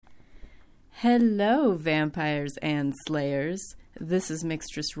Hello, vampires and slayers. This is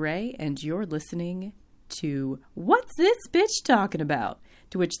Mixtress Ray, and you're listening to What's This Bitch Talking About?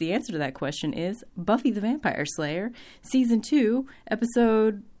 To which the answer to that question is Buffy the Vampire Slayer, Season 2,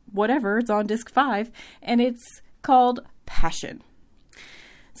 Episode whatever, it's on Disc 5, and it's called Passion.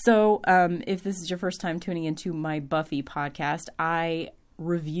 So, if this is your first time tuning into my Buffy podcast, I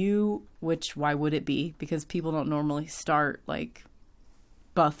review, which why would it be? Because people don't normally start,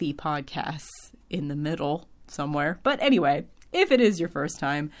 Buffy podcasts in the middle somewhere. But anyway, if it is your first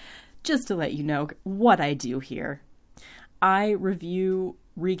time, just to let you know what I do here. I review,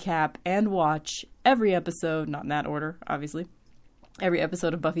 recap, and watch every episode, not in that order, obviously, every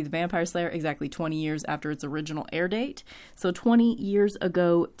episode of Buffy the Vampire Slayer exactly 20 years after its original air date. So 20 years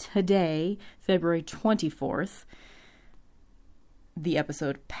ago today, February 24th, the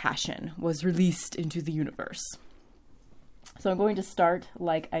episode Passion was released into the universe. So I'm going to start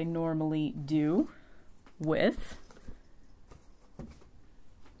like I normally do with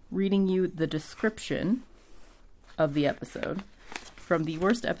reading you the description of the episode from the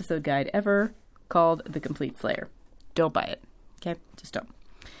worst episode guide ever called The Complete Slayer. Don't buy it. Okay? Just don't.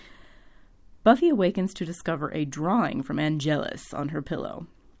 Buffy awakens to discover a drawing from Angelus on her pillow.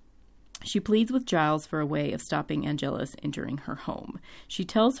 She pleads with Giles for a way of stopping Angelus entering her home. She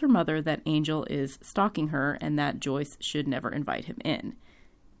tells her mother that Angel is stalking her and that Joyce should never invite him in.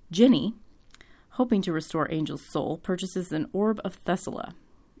 Ginny, hoping to restore Angel's soul, purchases an orb of Thessala.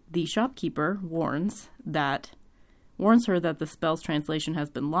 The shopkeeper warns her that the spell's translation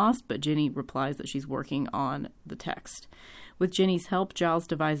has been lost, but Ginny replies that she's working on the text. With Ginny's help, Giles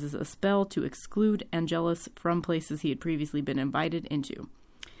devises a spell to exclude Angelus from places he had previously been invited into.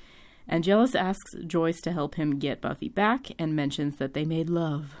 Angelus asks Joyce to help him get Buffy back and mentions that they made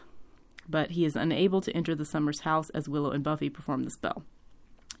love. But he is unable to enter the Summers house as Willow and Buffy perform the spell.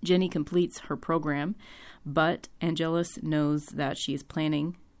 Ginny completes her program, but Angelus knows that she is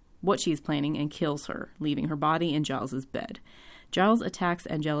planning and kills her, leaving her body in Giles' bed. Giles attacks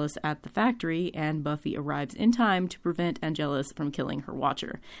Angelus at the factory, and Buffy arrives in time to prevent Angelus from killing her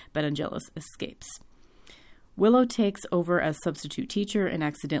watcher, but Angelus escapes. Willow takes over as substitute teacher and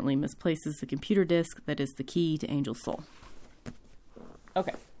accidentally misplaces the computer disk that is the key to Angel's soul.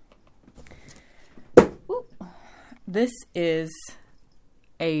 Okay. Ooh. This is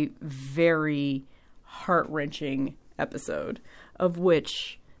a very heart-wrenching episode, of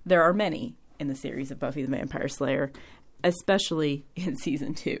which there are many in the series of Buffy the Vampire Slayer, especially in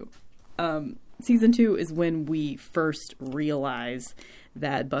Season 2. Season 2 is when we first realize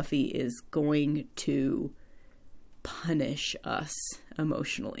that Buffy is going to punish us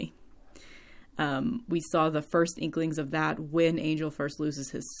emotionally. We saw the first inklings of that when Angel first loses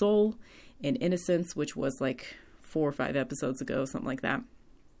his soul in Innocence, which was 4 or 5 episodes ago, something like that.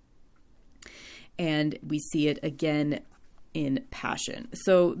 And we see it again in Passion.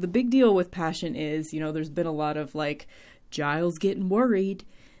 So the big deal with Passion is, there's been a lot of Giles getting worried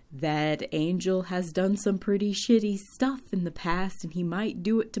that Angel has done some pretty shitty stuff in the past and he might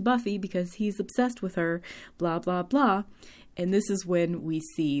do it to Buffy because he's obsessed with her, blah, blah, blah. And this is when we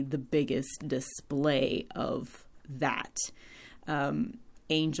see the biggest display of that.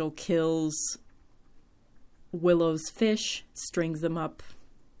 Angel kills Willow's fish, strings them up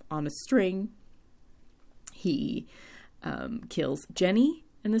on a string. He kills Jenny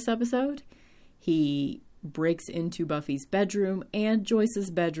in this episode. He breaks into Buffy's bedroom and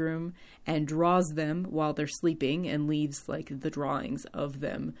Joyce's bedroom and draws them while they're sleeping and leaves the drawings of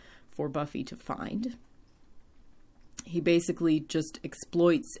them for Buffy to find. He basically just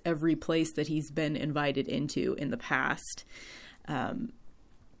exploits every place that he's been invited into in the past. And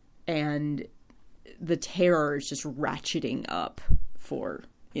the terror is just ratcheting up for,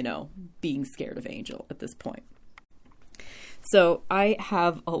 being scared of Angel at this point. So I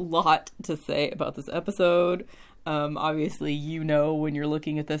have a lot to say about this episode. Obviously, when you're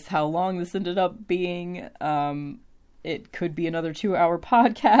looking at this, how long this ended up being. It could be another 2-hour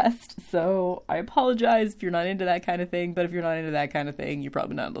podcast. So I apologize if you're not into that kind of thing. But if you're not into that kind of thing, you're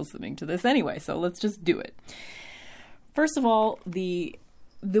probably not listening to this anyway. So let's just do it. First of all, the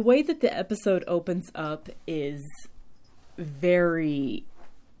way that the episode opens up is very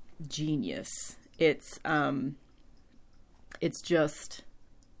genius. It's just,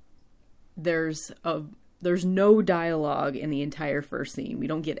 there's no dialogue in the entire first scene. We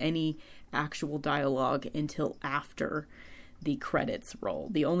don't get any actual dialogue until after the credits roll.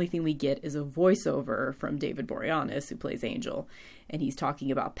 The only thing we get is a voiceover from David Boreanaz, who plays Angel, and he's talking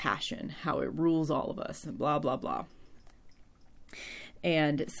about passion, how it rules all of us, and blah, blah, blah.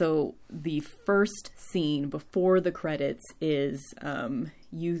 And so the first scene before the credits is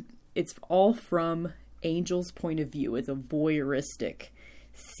it's all from Angel's point of view. It's a voyeuristic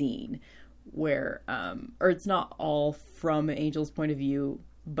scene where, or it's not all from Angel's point of view,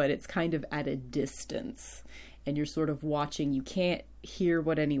 but it's kind of at a distance, and you're sort of watching. You can't hear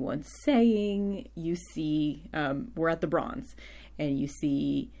what anyone's saying. You see, we're at the Bronze, and you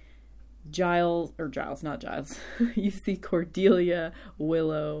see not Giles. You see Cordelia,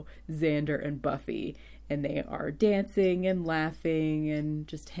 Willow, Xander, and Buffy, and they are dancing and laughing and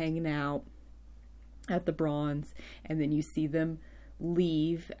just hanging out at the Bronze. And then you see them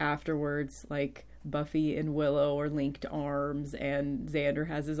leave afterwards, like Buffy and Willow are linked arms, and Xander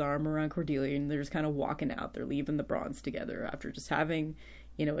has his arm around Cordelia, and they're just kind of walking out. They're leaving the Bronze together after just having,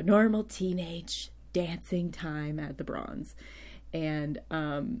 a normal teenage dancing time at the Bronze. And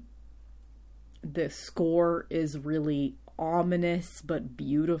the score is really ominous but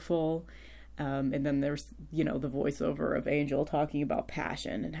beautiful. And then there's, the voiceover of Angel talking about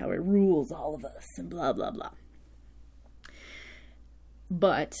passion and how it rules all of us and blah, blah, blah.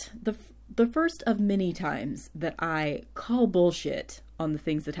 But the first of many times that I call bullshit on the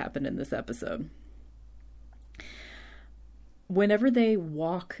things that happened in this episode. Whenever they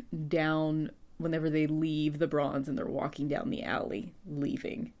leave the Bronze and they're walking down the alley,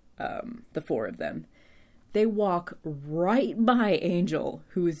 leaving, the four of them, they walk right by Angel,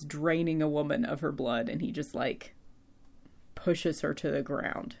 who is draining a woman of her blood, and he just, pushes her to the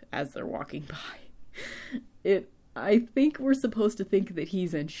ground as they're walking by. I think we're supposed to think that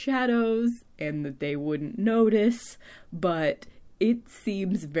he's in shadows and that they wouldn't notice, but it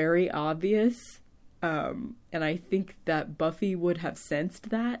seems very obvious, and I think that Buffy would have sensed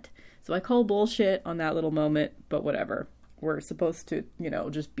that. So I call bullshit on that little moment, but whatever. We're supposed to,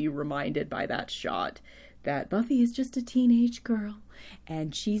 just be reminded by that shot that Buffy is just a teenage girl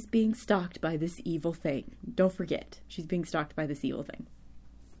and she's being stalked by this evil thing. Don't forget, she's being stalked by this evil thing.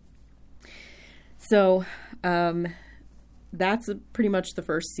 So, that's pretty much the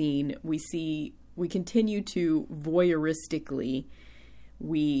first scene. We continue to voyeuristically,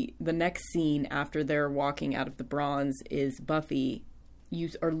 the next scene after they're walking out of the Bronze is Buffy. You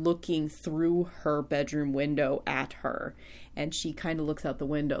are looking through her bedroom window at her, and she kind of looks out the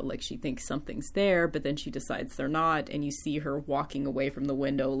window like she thinks something's there, but then she decides they're not, and you see her walking away from the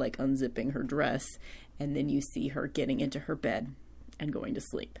window, unzipping her dress, and then you see her getting into her bed and going to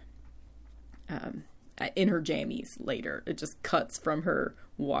sleep. In her jammies later. It just cuts from her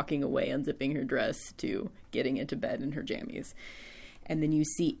walking away, unzipping her dress, to getting into bed in her jammies. And then you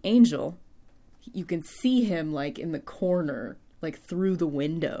see Angel. You can see him, in the corner, through the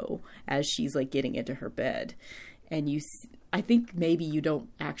window as she's, getting into her bed. And I think maybe you don't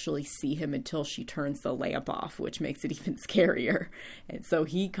actually see him until she turns the lamp off, which makes it even scarier. And so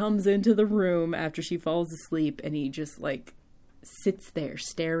he comes into the room after she falls asleep, and he just, sits there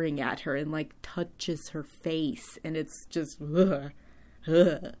staring at her and touches her face, and it's just ugh.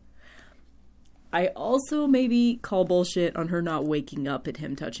 I also maybe call bullshit on her not waking up at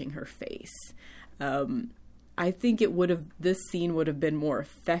him touching her face. I think this scene would have been more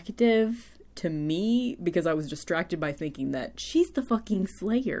effective to me because I was distracted by thinking that she's the fucking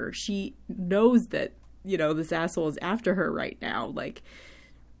Slayer. She knows that, this asshole is after her right now.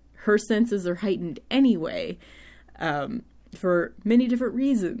 Her senses are heightened anyway. For many different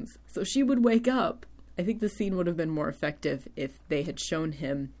reasons. So she would wake up. I think the scene would have been more effective if they had shown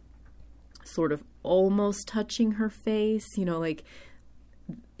him sort of almost touching her face.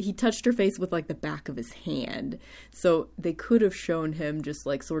 He touched her face with the back of his hand. So they could have shown him just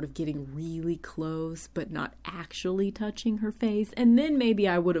sort of getting really close, but not actually touching her face. And then maybe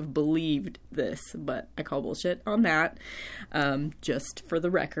I would have believed this, but I call bullshit on that, just for the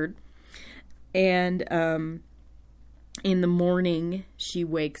record. And, in the morning, she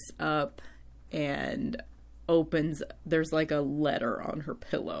wakes up and there's a letter on her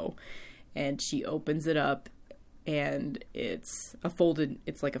pillow, and she opens it up, and it's a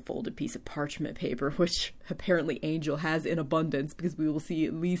folded piece of parchment paper, which apparently Angel has in abundance because we will see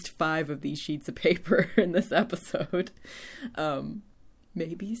at least 5 of these sheets of paper in this episode.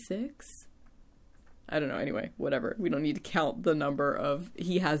 Maybe 6? I don't know. Anyway, whatever. We don't need to count the number of...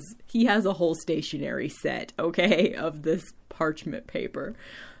 He has a whole stationery set, okay, of this parchment paper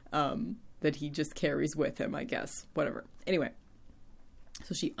that he just carries with him, I guess. Whatever. Anyway,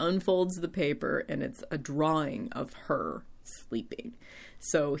 so she unfolds the paper, and it's a drawing of her sleeping.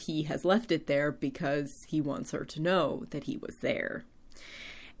 So he has left it there because he wants her to know that he was there.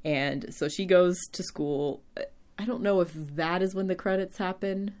 And so she goes to school. I don't know if that is when the credits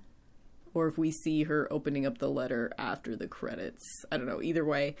happen, or if we see her opening up the letter after the credits. I don't know. Either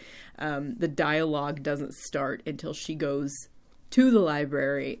way, the dialogue doesn't start until she goes to the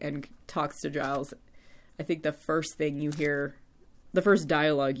library and talks to Giles. I think the first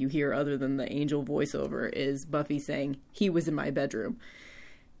dialogue you hear other than the Angel voiceover is Buffy saying, "He was in my bedroom."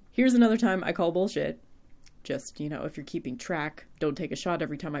 Here's another time I call bullshit. Just, if you're keeping track, don't take a shot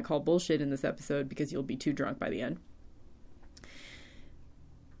every time I call bullshit in this episode because you'll be too drunk by the end.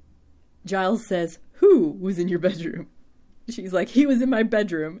 Giles says, "Who was in your bedroom?" She's like, "He was in my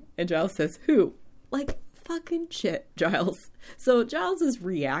bedroom." And Giles says, "Who?" Like, fucking shit, Giles. So Giles's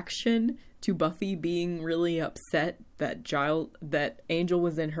reaction to Buffy being really upset that Angel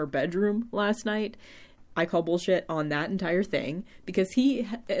was in her bedroom last night, I call bullshit on that entire thing, because he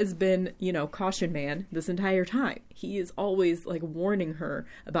has been, caution man this entire time. He is always like warning her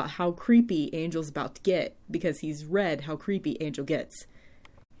about how creepy Angel's about to get, because he's read how creepy Angel gets.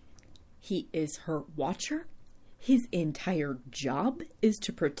 He is her watcher. His entire job is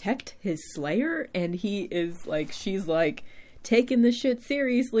to protect his slayer, and she's like taking this shit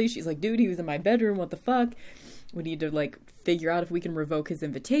seriously. She's like, "Dude, he was in my bedroom, what the fuck? We need to figure out if we can revoke his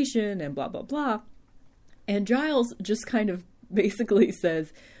invitation," and blah blah blah. And Giles just kind of basically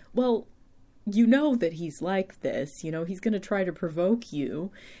says, "Well, you know that he's like this, he's gonna try to provoke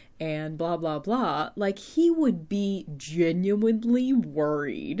you, and blah blah blah." Like, he would be genuinely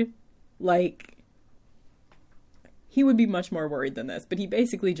worried. He would be much more worried than this, but he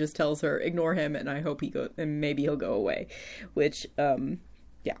basically just tells her, "Ignore him, and I hope and maybe he'll go away." Which,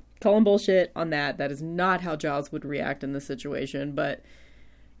 call him bullshit on that. That is not how Giles would react in this situation, but,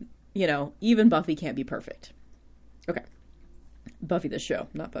 even Buffy can't be perfect. Okay. Buffy the show,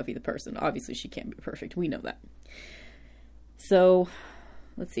 not Buffy the person. Obviously, she can't be perfect. We know that. So,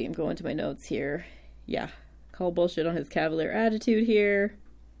 let's see, I'm going to my notes here. Yeah, call bullshit on his cavalier attitude here.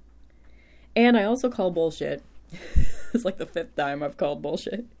 And I also call bullshit. It's like the 5th time I've called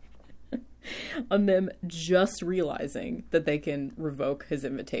bullshit on them just realizing that they can revoke his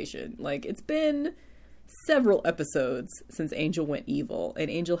invitation. It's been several episodes since Angel went evil, and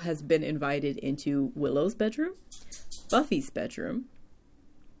Angel has been invited into Willow's bedroom, Buffy's bedroom,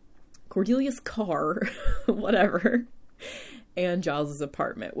 Cordelia's car, whatever, and Giles'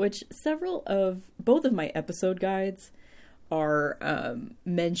 apartment, which both of my episode guides are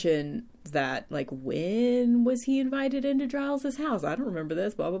mention that, when was he invited into Giles' house? I don't remember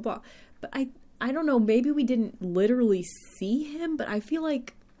this, blah, blah, blah. But I don't know, maybe we didn't literally see him, but I feel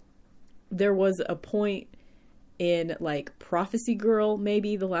like there was a point in, Prophecy Girl,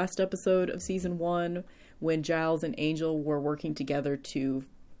 maybe the last episode of season 1, when Giles and Angel were working together to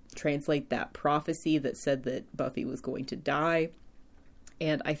translate that prophecy that said that Buffy was going to die.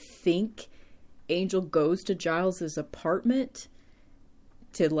 And I think Angel goes to Giles's apartment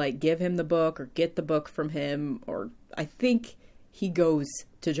to give him the book or get the book from him, or I think he goes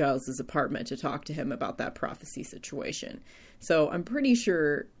to Giles's apartment to talk to him about that prophecy situation. So I'm pretty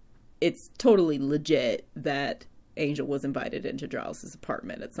sure it's totally legit that Angel was invited into Giles's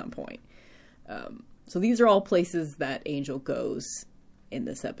apartment at some point. So these are all places that Angel goes in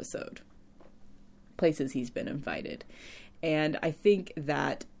this episode. Places he's been invited. And I think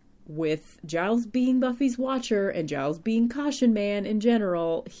that with Giles being Buffy's watcher and Giles being caution man in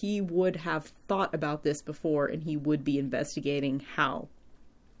general, he would have thought about this before, and he would be investigating how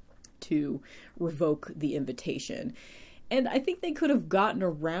to revoke the invitation. And I think they could have gotten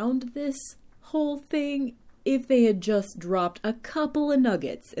around this whole thing if they had just dropped a couple of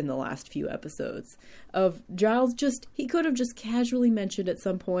nuggets in the last few episodes of Giles he could have just casually mentioned at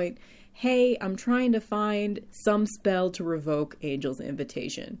some point, "Hey, I'm trying to find some spell to revoke Angel's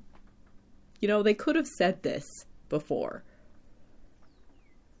invitation." They could have said this before.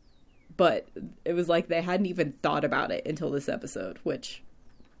 But it was like they hadn't even thought about it until this episode, which,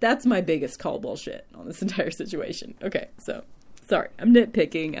 that's my biggest call bullshit on this entire situation. Okay, so, sorry, I'm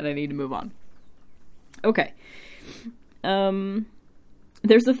nitpicking and I need to move on. Okay.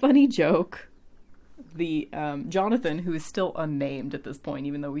 There's a funny joke. The Jonathan, who is still unnamed at this point,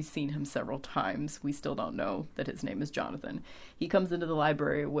 even though we've seen him several times, we still don't know that his name is Jonathan. He comes into the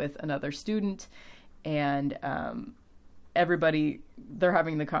library with another student, and everybody, they're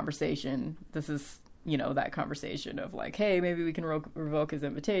having the conversation. This is, that conversation of hey, maybe we can revoke his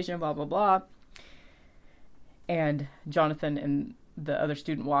invitation, blah, blah, blah. And Jonathan and the other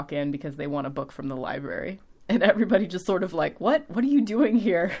student walk in because they want a book from the library. And everybody just sort of what? What are you doing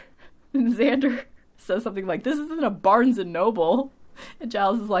here? And Xander says something like, "This isn't a Barnes and Noble." And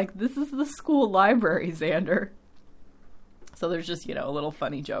Giles is like, "This is the school library, Xander." So there's just, a little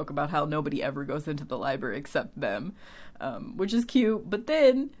funny joke about how nobody ever goes into the library except them, which is cute. But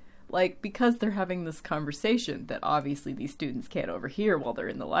then, like, because they're having this conversation that obviously these students can't overhear while they're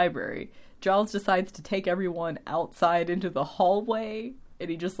in the library, Giles decides to take everyone outside into the hallway, and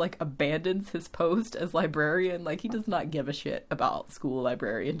he just, like, abandons his post as librarian. Like, he does not give a shit about school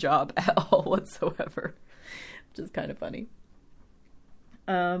librarian job at all whatsoever, which is kind of funny.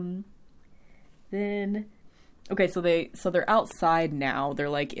 Then, okay, so they're outside now. They're,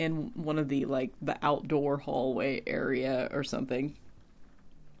 like, in one of the, like, the outdoor hallway area or something.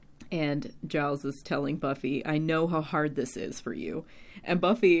 And Giles is telling Buffy, I know how hard this is for you. And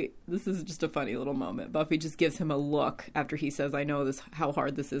Buffy, this is just a funny little moment. Buffy just gives him a look after he says, I know this, how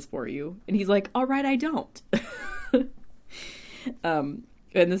hard this is for you. And he's like, all right, I don't. And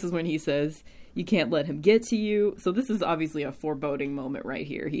this is when he says, you can't let him get to you. So this is obviously a foreboding moment right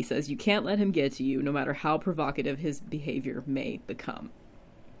here. He says, you can't let him get to you, no matter how provocative his behavior may become.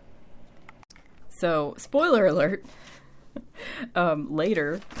 So, spoiler alert,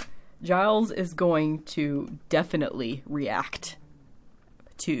 later, Giles is going to definitely react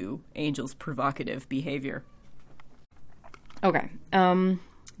to Angel's provocative behavior. Okay,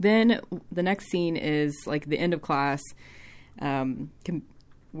 then the next scene is, like, the end of class.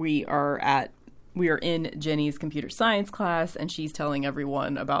 We are in Jenny's computer science class, and she's telling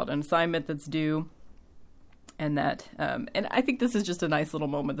everyone about an assignment that's due. And that, and I think this is just a nice little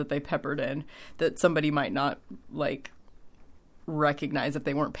moment that they peppered in that somebody might not, like, recognize if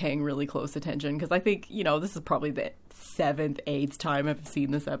they weren't paying really close attention. Because I think, you know, this is probably the 7th, 8th time I've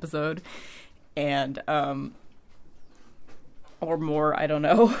seen this episode. And, or more, I don't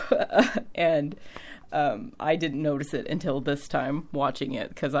know. And I didn't notice it until this time watching it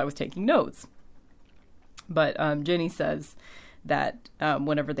because I was taking notes. But Jenny says that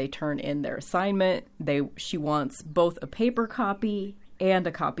whenever they turn in their assignment, she wants both a paper copy and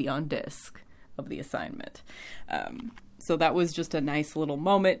a copy on disc of the assignment. So that was just a nice little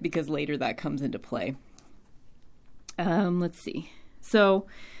moment because later that comes into play. Let's see. So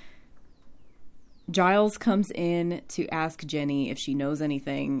Giles comes in to ask Jenny if she knows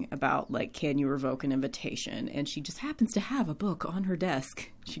anything about, like, can you revoke an invitation? And she just happens to have a book on her desk.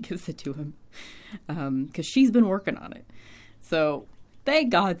 She gives it to him because she's been working on it. So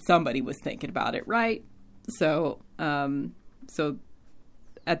thank God somebody was thinking about it, right? So so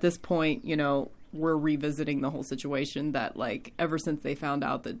at this point, you know, we're revisiting the whole situation that, like, ever since they found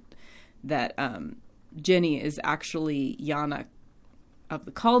out that Jenny is actually Yana of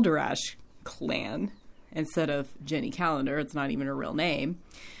the Calderash clan instead of Jenny Calendar, it's not even her real name,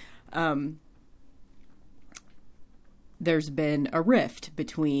 there's been a rift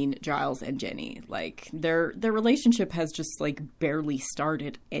between Giles and Jenny. Like, their relationship has just, like, barely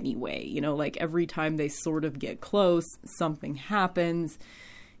started anyway. You know, like, every time they sort of get close, something happens.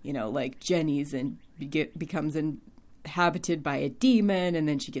 You know, like, Jenny's becomes inhabited by a demon, and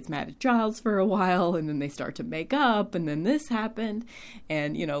then she gets mad at Giles for a while, and then they start to make up, and then this happened.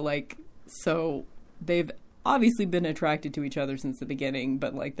 And, you know, like, so they've obviously been attracted to each other since the beginning,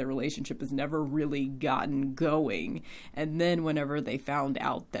 but, like, their relationship has never really gotten going. And then whenever they found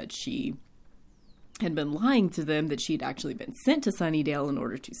out that she had been lying to them, that she'd actually been sent to Sunnydale in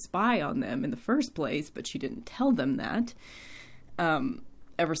order to spy on them in the first place, but she didn't tell them that,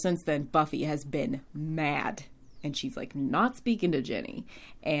 ever since then, Buffy has been mad, and she's, like, not speaking to Jenny,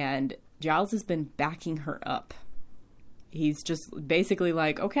 and Giles has been backing her up. He's just basically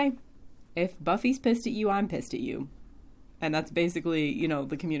like, okay, if Buffy's pissed at you, I'm pissed at you. And that's basically, you know,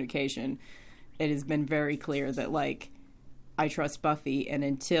 the communication. It has been very clear that, like, I trust Buffy, and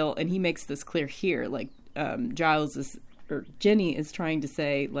he makes this clear here, like, Jenny is trying to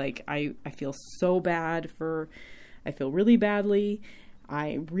say, like, I feel so bad I feel really badly,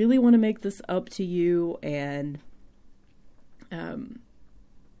 I really want to make this up to you, and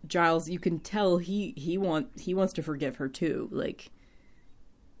Giles, you can tell he wants to forgive her too, like,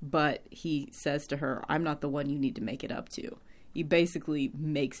 but he says to her, I'm not the one you need to make it up to. He basically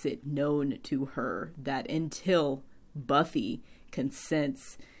makes it known to her that until Buffy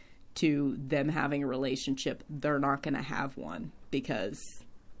consents to them having a relationship, they're not going to have one, because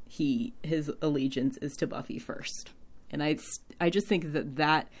his allegiance is to Buffy first. And I just think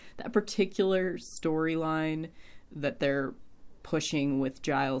that particular storyline that they're pushing with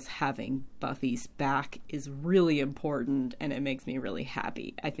Giles having Buffy's back is really important, and it makes me really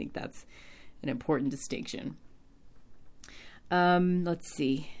happy. I think that's an important distinction. Let's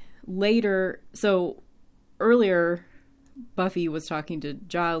see. Later, so earlier, Buffy was talking to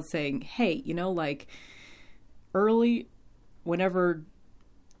Giles saying, hey, you know, like, whenever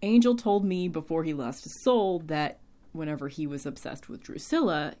Angel told me before he lost his soul that whenever he was obsessed with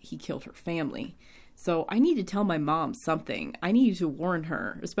Drusilla, he killed her family. So I need to tell my mom something. I need to warn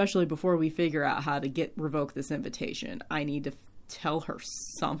her, especially before we figure out how to revoke this invitation. I need to tell her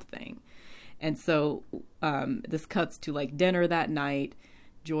something. And so this cuts to like dinner that night.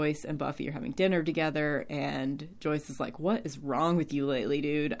 Joyce and Buffy are having dinner together, and Joyce is like, what is wrong with you lately,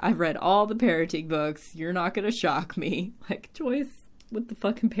 dude? I've read all the parenting books. You're not going to shock me. Like, Joyce, with the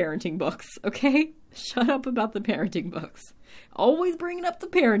fucking parenting books, okay? Shut up about the parenting books. Always bringing up the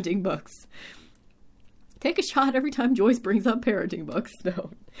parenting books. Take a shot every time Joyce brings up parenting books.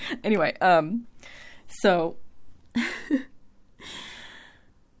 No. Anyway, so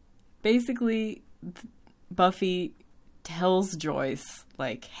basically Buffy tells Joyce,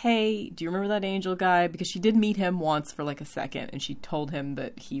 like, hey, do you remember that angel guy? Because she did meet him once for like a second, and she told him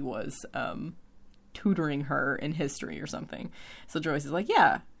that he was tutoring her in history or something. So Joyce is like,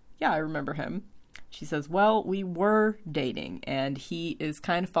 yeah, I remember him. She says, well, we were dating, and he is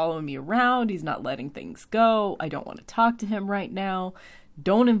kind of following me around. He's not letting things go. I don't want to talk to him right now.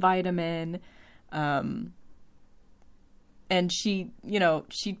 Don't invite him in. And she,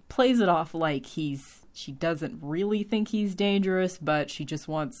 she plays it off like she doesn't really think he's dangerous, but she just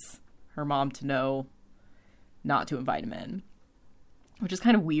wants her mom to know not to invite him in. Which is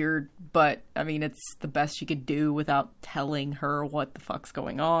kind of weird, but, I mean, it's the best she could do without telling her what the fuck's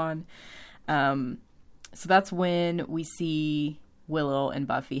going on. So that's when we see Willow and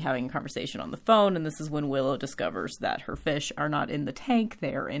Buffy having a conversation on the phone, and this is when Willow discovers that her fish are not in the tank,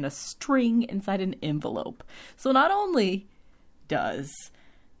 they're in a string inside an envelope. So not only does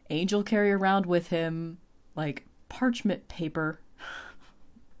Angel carry around with him, like, parchment paper,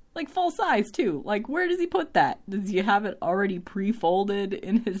 like full size too. Like, where does he put that? Does he have it already pre-folded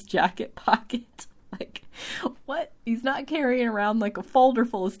in his jacket pocket? Like, what? He's not carrying around like a folder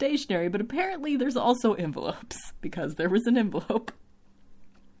full of stationery, but apparently there's also envelopes, because there was an envelope.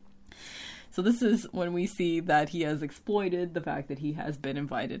 So this is when we see that he has exploited the fact that he has been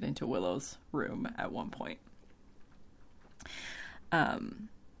invited into Willow's room at one point.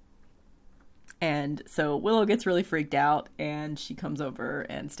 And so Willow gets really freaked out, and she comes over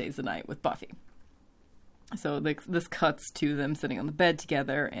and stays the night with Buffy. So this cuts to them sitting on the bed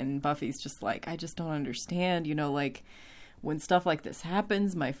together, and Buffy's just like, I just don't understand, like, when stuff like this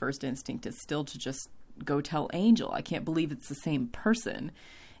happens, my first instinct is still to just go tell Angel. I can't believe it's the same person,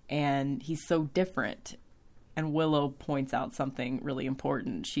 and he's so different. And Willow points out something really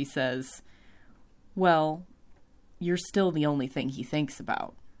important. She says, well, you're still the only thing he thinks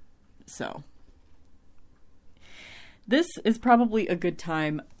about. So this is probably a good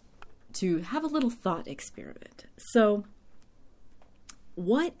time to have a little thought experiment. So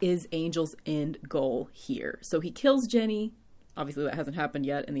what is Angel's end goal here? So he kills Jenny. Obviously that hasn't happened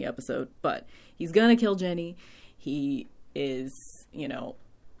yet in the episode, but he's gonna kill Jenny. He is,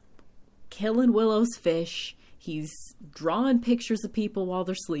 killing Willow's fish. He's drawing pictures of people while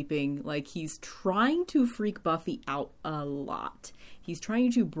they're sleeping. Like, he's trying to freak Buffy out a lot. He's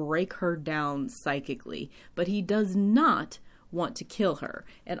trying to break her down psychically, but he does not want to kill her.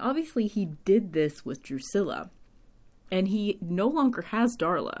 And obviously he did this with Drusilla. And he no longer has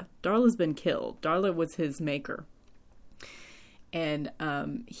Darla. Darla's been killed. Darla was his maker. And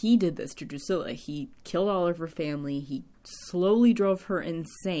he did this to Drusilla. He killed all of her family. He slowly drove her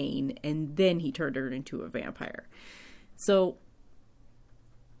insane, and then he turned her into a vampire. So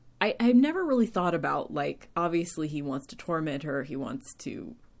I've never really thought about, like, obviously he wants to torment her. He wants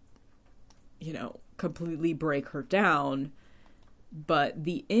to, completely break her down. But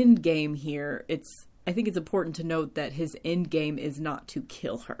the end game here, I think it's important to note that his end game is not to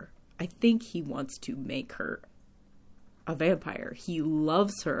kill her. I think he wants to make her a vampire. He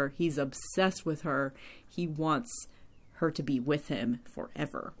loves her. He's obsessed with her. He wants her to be with him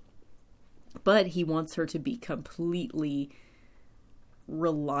forever. But he wants her to be completely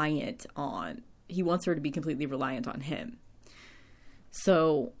reliant on him.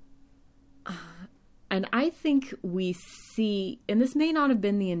 So, and I think we see, and this may not have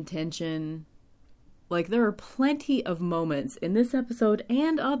been the intention, like, there are plenty of moments in this episode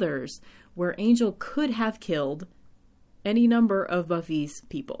and others where Angel could have killed any number of Buffy's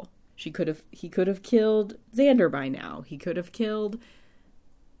people. He could have killed Xander by now. He could have killed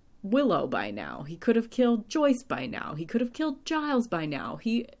Willow by now. He could have killed Joyce by now. He could have killed Giles by now.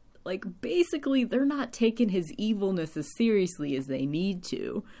 Basically, they're not taking his evilness as seriously as they need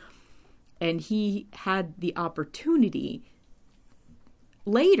to. And he had the opportunity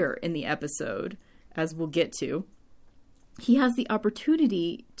later in the episode, as we'll get to, he has the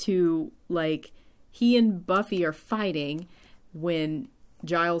opportunity to, he and Buffy are fighting when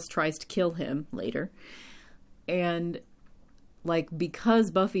Giles tries to kill him later. And like, because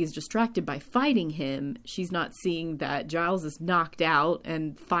Buffy is distracted by fighting him, she's not seeing that Giles is knocked out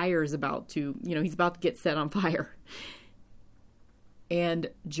and fire is about to, he's about to get set on fire. And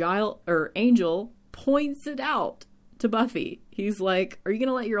Angel points it out to Buffy. He's like, are you going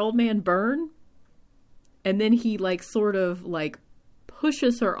to let your old man burn? And then he, like, sort of, like,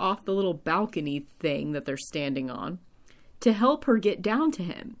 pushes her off the little balcony thing that they're standing on to help her get down to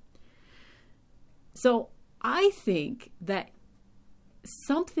him. So I think that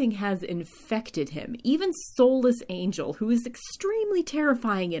something has infected him. Even Soulless Angel, who is extremely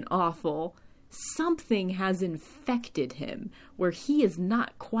terrifying and awful, something has infected him where he is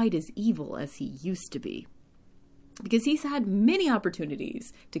not quite as evil as he used to be. Because he's had many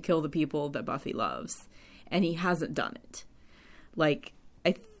opportunities to kill the people that Buffy loves, and he hasn't done it. Like,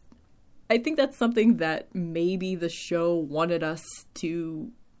 I think that's something that maybe the show wanted us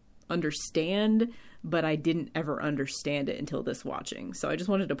to understand, but I didn't ever understand it until this watching. So I just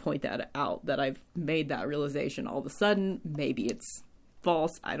wanted to point that out, that I've made that realization all of a sudden. Maybe it's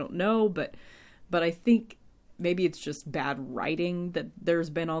false, I don't know, but I think maybe it's just bad writing that there's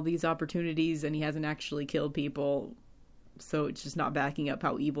been all these opportunities and he hasn't actually killed people, so it's just not backing up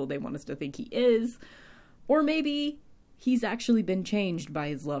how evil they want us to think he is. Or maybe he's actually been changed by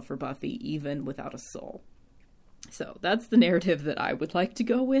his love for Buffy, even without a soul. So that's the narrative that I would like to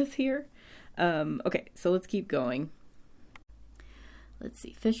go with here. Okay, so let's keep going. Let's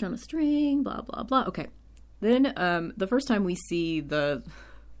see, fish on a string, blah, blah, blah. Okay, then the first time we see the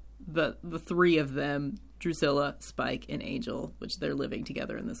three of them, Drusilla, Spike, and Angel, which they're living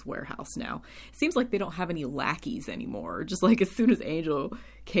together in this warehouse now. It seems like they don't have any lackeys anymore. Just like as soon as Angel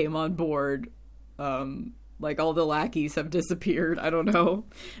came on board, like all the lackeys have disappeared. I don't know.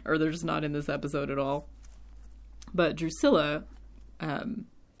 Or they're just not in this episode at all. But Drusilla,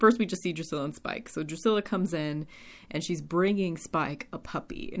 first we just see Drusilla and Spike. So Drusilla comes in and she's bringing Spike a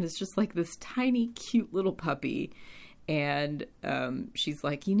puppy. And it's just like this tiny, cute little puppy. And she's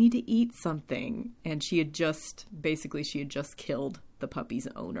like, you need to eat something. And she had just killed the puppy's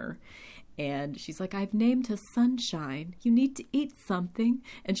owner. And she's like, I've named her Sunshine. You need to eat something.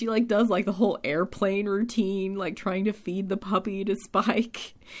 And she like does like the whole airplane routine, like trying to feed the puppy to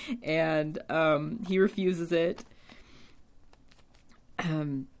Spike. And he refuses it.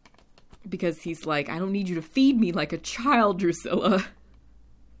 Because he's like, I don't need you to feed me like a child, Drusilla.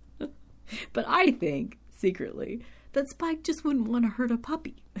 But I think, secretly, that Spike just wouldn't want to hurt a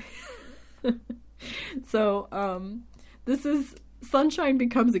puppy. So, this is... Sunshine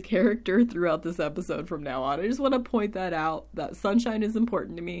becomes a character throughout this episode from now on. I just want to point that out, that Sunshine is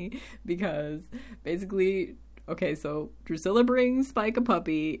important to me, because basically, okay, so Drusilla brings Spike a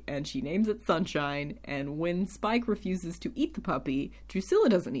puppy, and she names it Sunshine, and when Spike refuses to eat the puppy, Drusilla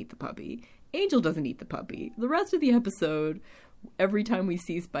doesn't eat the puppy, Angel doesn't eat the puppy. The rest of the episode, every time we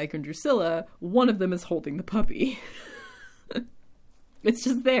see Spike and Drusilla, one of them is holding the puppy. It's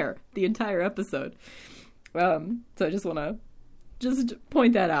just there, the entire episode. So I just want to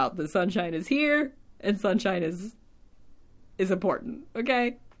point that out. The Sunshine is here, and Sunshine is important,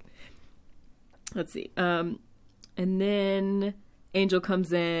 okay? Let's see. And then Angel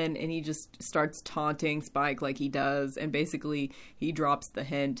comes in, and he just starts taunting Spike like he does, and basically he drops the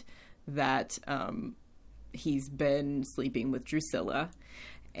hint that he's been sleeping with Drusilla.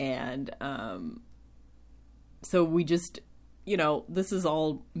 And so we just, this is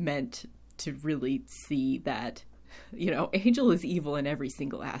all meant to really see that, Angel is evil in every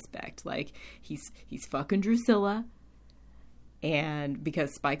single aspect. Like, he's fucking Drusilla, and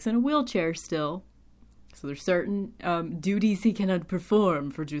because Spike's in a wheelchair still, so there's certain duties he cannot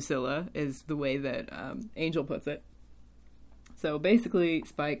perform for Drusilla, is the way that Angel puts it. So basically,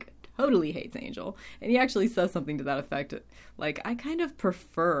 Spike totally hates Angel, and he actually says something to that effect. Like, I kind of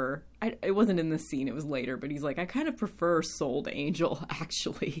prefer... it wasn't in this scene, it was later, but he's like, I kind of prefer Soul to Angel,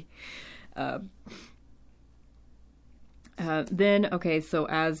 actually. Then, okay, so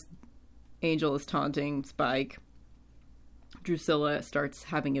as Angel is taunting Spike, Drusilla starts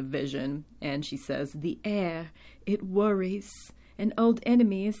having a vision, and she says, the air, it worries. An old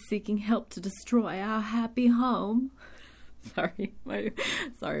enemy is seeking help to destroy our happy home. Sorry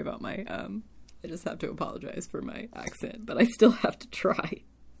about my, I just have to apologize for my accent, but I still have to try.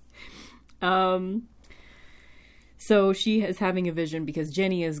 So she is having a vision because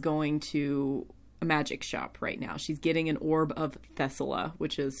Jenny is going to a magic shop right now. She's getting an orb of Thessala,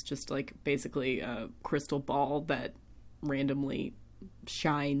 which is just like basically a crystal ball that randomly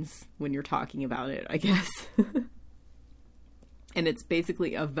shines when you're talking about it, I guess. And it's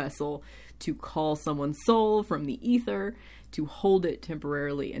basically a vessel to call someone's soul from the ether, to hold it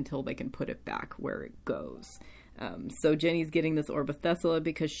temporarily until they can put it back where it goes. So Jenny's getting this Orb of Thessala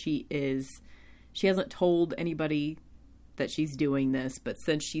because she hasn't told anybody that she's doing this, but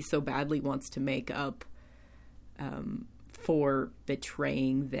since she so badly wants to make up for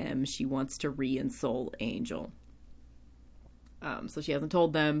betraying them, she wants to re-ensoul Angel. So she hasn't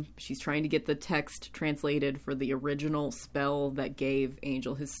told them. She's trying to get the text translated for the original spell that gave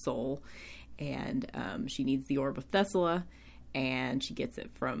Angel his soul. And she needs the Orb of Thessala, and she gets it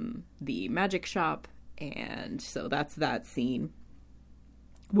from the magic shop. And so that's that scene.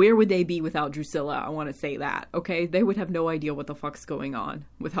 Where would they be without Drusilla? I want to say that, okay? They would have no idea what the fuck's going on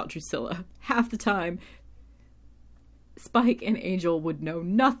without Drusilla. Half the time, Spike and Angel would know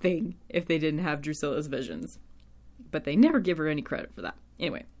nothing if they didn't have Drusilla's visions. But they never give her any credit for that.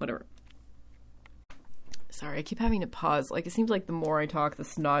 Anyway, whatever. Sorry, I keep having to pause. Like, it seems like the more I talk, the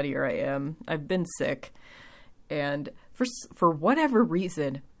snottier I am. I've been sick. And for whatever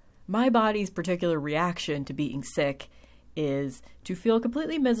reason, my body's particular reaction to being sick is to feel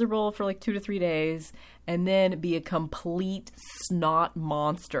completely miserable for like 2 to 3 days and then be a complete snot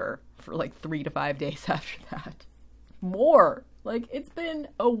monster for like 3 to 5 days after that. More. Like, it's been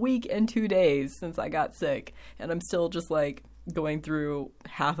a week and 2 days since I got sick, and I'm still just, like, going through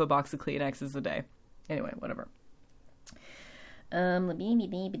half a box of Kleenexes a day. Anyway, whatever. Oh,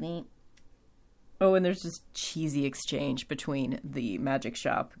 and there's this cheesy exchange between the magic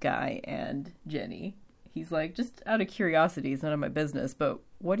shop guy and Jenny. He's like, just out of curiosity, it's none of my business, but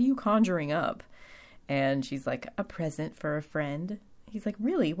what are you conjuring up? And she's like, a present for a friend. He's like,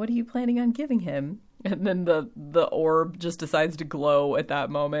 really? What are you planning on giving him? And then the orb just decides to glow at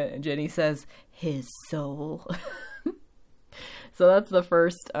that moment. And Jenny says, his soul. So that's the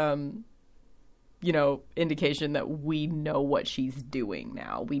first, indication that we know what she's doing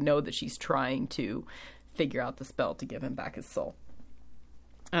now. We know that she's trying to figure out the spell to give him back his soul.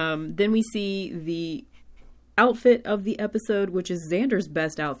 Then we see the outfit of the episode, which is Xander's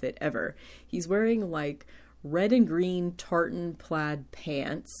best outfit ever. He's wearing like red and green tartan plaid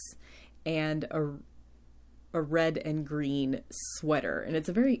pants and a red and green sweater. And it's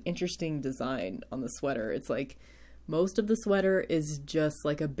a very interesting design on the sweater. It's like most of the sweater is just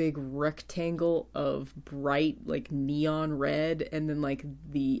like a big rectangle of bright like neon red, and then like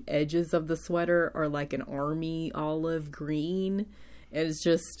the edges of the sweater are like an army olive green. And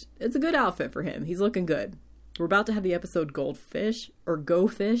it's a good outfit for him. He's looking good. We're about to have the episode Goldfish or Go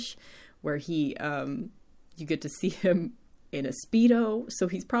Fish, where you get to see him in a Speedo. So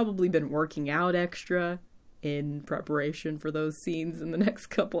he's probably been working out extra in preparation for those scenes in the next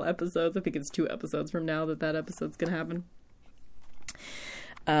couple episodes. I think it's 2 episodes from now that episode's going to happen.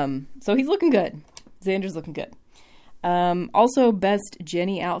 So he's looking good. Xander's looking good. Also best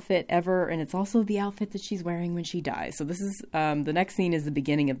Jenny outfit ever. And it's also the outfit that she's wearing when she dies. So this is, the next scene is the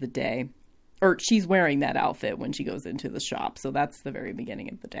beginning of the day, or she's wearing that outfit when she goes into the shop. So that's the very beginning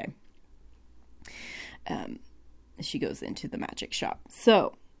of the day. She goes into the magic shop.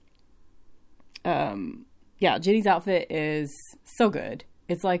 So, yeah, Jenny's outfit is so good.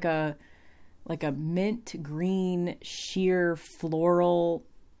 It's like a mint green sheer floral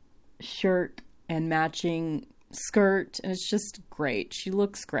shirt and matching skirt, and it's just great. She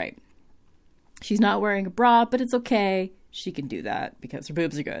looks great. She's not wearing a bra, but it's okay. She can do that because her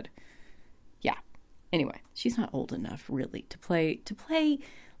boobs are good. Yeah. Anyway, she's not old enough really to play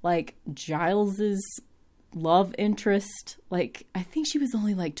like Giles's love interest. Like, I think she was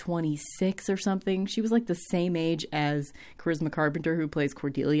only like 26 or something. She was like the same age as Charisma Carpenter, who plays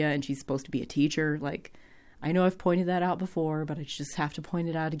Cordelia, and she's supposed to be a teacher. Like, I know I've pointed that out before, but I just have to point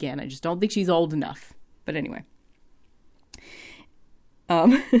it out again. I just don't think she's old enough. But anyway.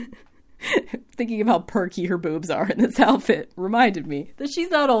 Thinking of how perky her boobs are in this outfit reminded me that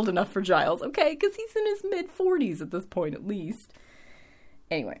she's not old enough for Giles, okay? Because he's in his mid-40s at this point, at least.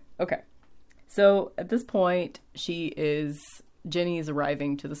 Anyway, okay. So at this point, Jenny is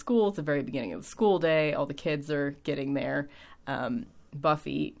arriving to the school. It's the very beginning of the school day. All the kids are getting there.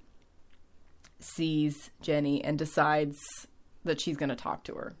 Buffy sees Jenny and decides that she's going to talk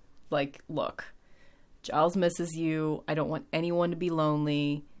to her. Like, look, Giles misses you. I don't want anyone to be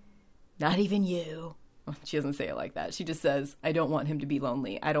lonely. Not even you. Well, she doesn't say it like that. She just says, I don't want him to be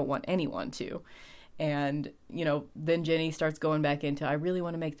lonely. I don't want anyone to. And, then Jenny starts going back into, I really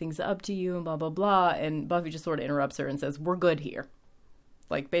want to make things up to you and blah, blah, blah. And Buffy just sort of interrupts her and says, we're good here.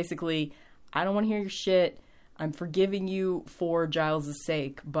 Like, basically, I don't want to hear your shit. I'm forgiving you for Giles'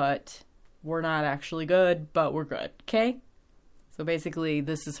 sake, but we're not actually good, but we're good. Okay? So basically,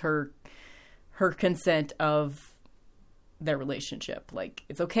 this is her consent of their relationship. Like,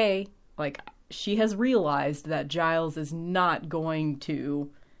 it's okay. Like, she has realized that Giles is not going to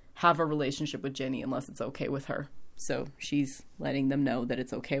have a relationship with Jenny unless it's okay with her. So she's letting them know that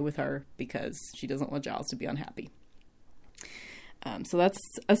it's okay with her because she doesn't want Giles to be unhappy. So that's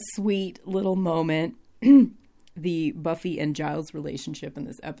a sweet little moment. The Buffy and Giles relationship in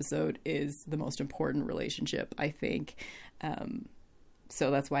this episode is the most important relationship, I think.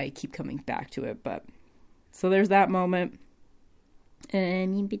 So that's why I keep coming back to it. But so there's that moment.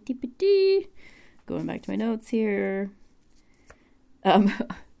 And going back to my notes here.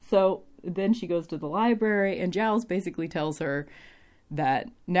 So then she goes to the library, and Giles basically tells her that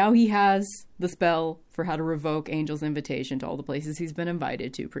now he has the spell for how to revoke Angel's invitation to all the places he's been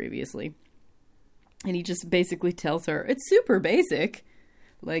invited to previously. And he just basically tells her, it's super basic.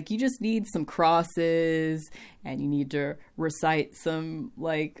 Like, you just need some crosses, and you need to recite some,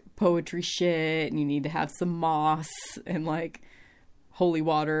 like, poetry shit, and you need to have some moss and, like, holy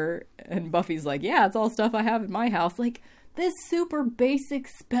water. And Buffy's like, yeah, it's all stuff I have in my house. Like, this super basic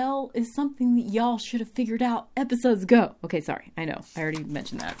spell is something that y'all should have figured out episodes ago. Okay, sorry. I know. I already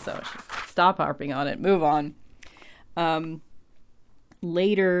mentioned that, so I should stop harping on it. Move on.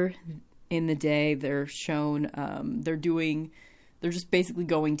 Later in the day, they're shown, they're just basically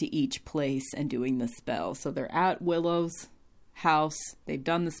going to each place and doing the spell. So they're at Willow's house. They've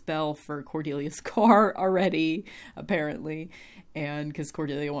done the spell for Cordelia's car already, apparently, and because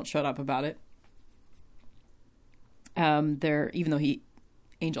Cordelia won't shut up about it. Even though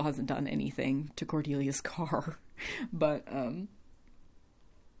Angel hasn't done anything to Cordelia's car, but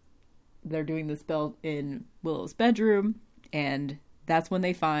they're doing the spell in Willow's bedroom, and that's when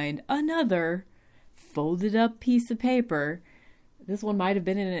they find another folded up piece of paper. This one might have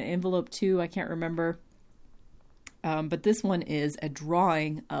been in an envelope too, I can't remember. But this one is a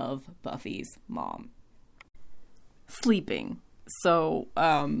drawing of Buffy's mom sleeping. So,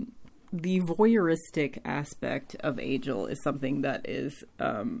 the voyeuristic aspect of Angel is something that is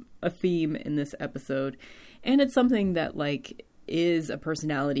a theme in this episode. And it's something that, like, is a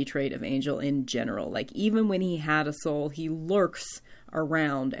personality trait of Angel in general. Like, even when he had a soul, he lurks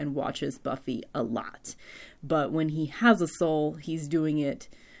around and watches Buffy a lot. But when he has a soul, he's doing it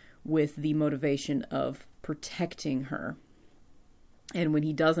with the motivation of protecting her. And when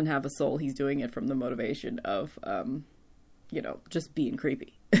he doesn't have a soul, he's doing it from the motivation of, just being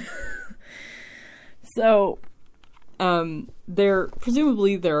creepy. So, they're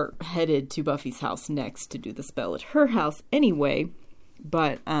headed to Buffy's house next to do the spell at her house anyway,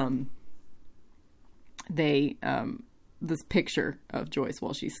 but, this picture of Joyce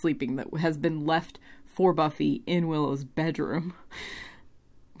while she's sleeping that has been left for Buffy in Willow's bedroom,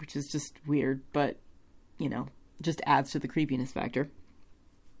 which is just weird, but, just adds to the creepiness factor,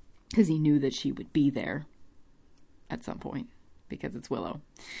 because he knew that she would be there at some point, because it's Willow.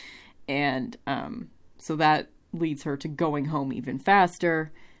 And so that leads her to going home even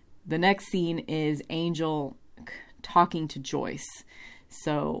faster. The next scene is Angel talking to Joyce.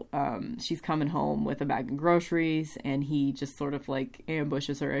 So she's coming home with a bag of groceries, and he just sort of like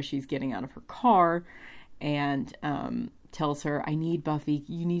ambushes her as she's getting out of her car, and tells her, I need Buffy.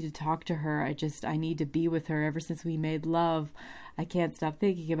 You need to talk to her. I need to be with her. Ever since we made love, I can't stop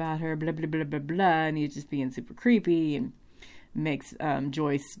thinking about her, blah, blah, blah, blah, blah. And he's just being super creepy and makes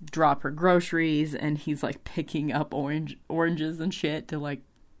Joyce drop her groceries, and he's like picking up oranges and shit to like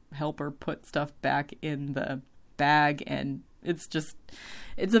help her put stuff back in the bag. And it's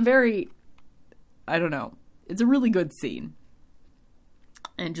a very, I don't know, it's a really good scene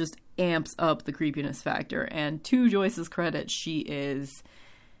and just amps up the creepiness factor. And to Joyce's credit, she is,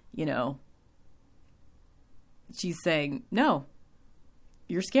 she's saying, no,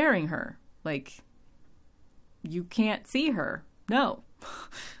 you're scaring her. Like, you can't see her. No.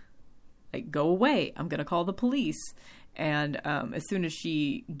 Like, go away. I'm going to call the police. And as soon as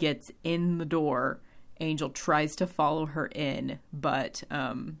she gets in the door, Angel tries to follow her in, but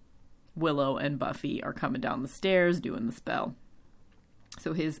Willow and Buffy are coming down the stairs doing the spell.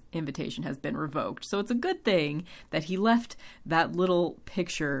 So his invitation has been revoked. So it's a good thing that he left that little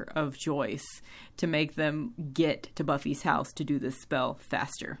picture of Joyce to make them get to Buffy's house to do this spell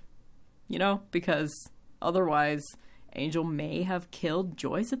faster. Because otherwise Angel may have killed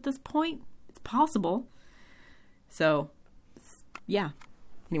Joyce at this point. It's possible. So, yeah.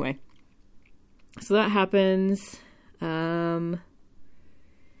 Anyway. So that happens.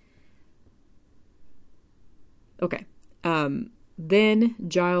 Okay. Then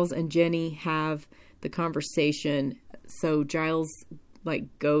Giles and Jenny have the conversation. So Giles,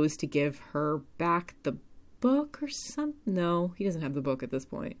 goes to give her back the book or something. No, he doesn't have the book at this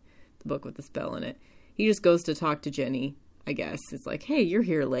point. The book with the spell in it. He just goes to talk to Jenny, I guess. It's like, hey, you're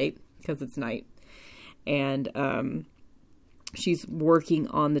here late, because it's night. And she's working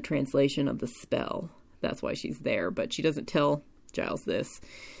on the translation of the spell. That's why she's there, but she doesn't tell Giles this.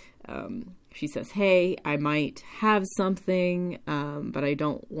 She says, hey, I might have something, but I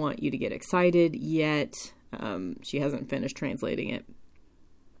don't want you to get excited yet. She hasn't finished translating it.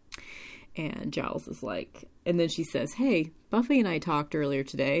 And Giles is like, and then she says, hey, Buffy and I talked earlier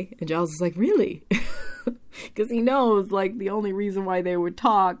today. And Giles is like, really? Because he knows, like, the only reason why they would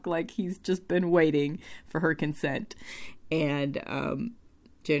talk, like, he's just been waiting for her consent. And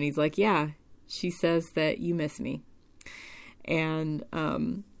Jenny's like, yeah, she says that you miss me. And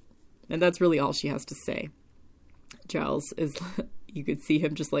that's really all she has to say. Giles is, you could see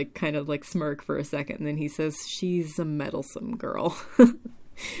him just like kind of like smirk for a second. And then he says, she's a meddlesome girl.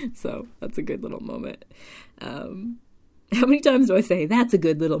 So that's a good little moment. How many times do I say that's a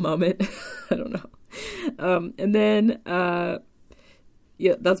good little moment? I don't know. And then,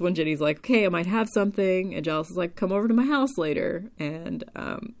 yeah, that's when Jenny's like, okay, I might have something. And Giles is like, come over to my house later. And,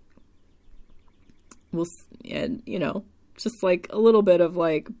 you know, just like a little bit of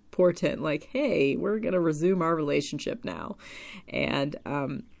like portent, like, hey, we're going to resume our relationship now. And,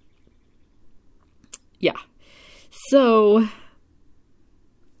 yeah. So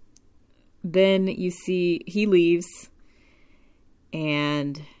then you see he leaves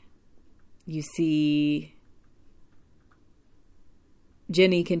and you see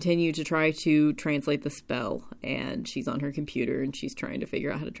Jenny continue to try to translate the spell, and she's on her computer and she's trying to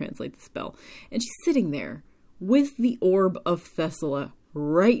figure out how to translate the spell. And she's sitting there with the orb of Thessala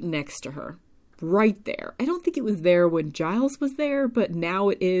right next to her. Right there. I don't think it was there when Giles was there, but now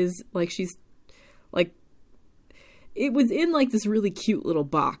it is. Like, she's like, it was in like this really cute little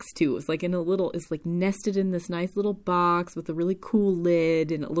box too. It's like in a little, it's like nested in this nice little box with a really cool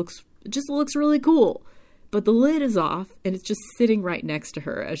lid, and it just looks really cool. But the lid is off and it's just sitting right next to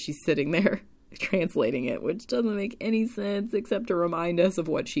her as she's sitting there translating it, which doesn't make any sense except to remind us of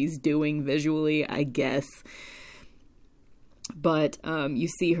what she's doing visually, I guess. But you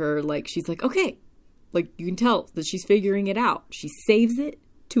see her, like, she's like, okay, like, you can tell that she's figuring it out. She saves it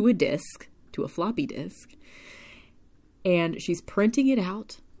to a disk, to a floppy disk, and she's printing it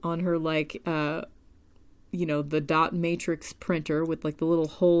out on her, like, you know, the dot matrix printer with, like, the little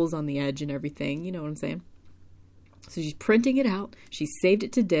holes on the edge and everything. You know what I'm saying? So she's printing it out. She's saved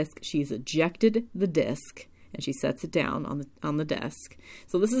it to disk. She's ejected the disk, and she sets it down on the desk.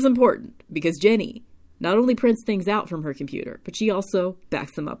 So this is important because Jenny not only prints things out from her computer, but she also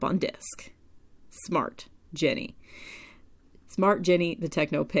backs them up on disk. Smart Jenny. Smart Jenny, the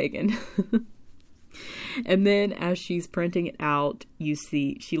techno-pagan. And then as she's printing it out, you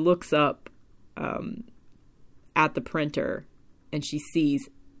see she looks up at the printer, and she sees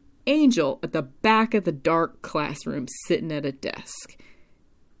Angel at the back of the dark classroom sitting at a desk.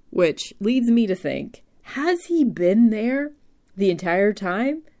 Which leads me to think, has he been there the entire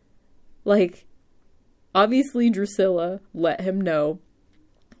time? Like, obviously Drusilla let him know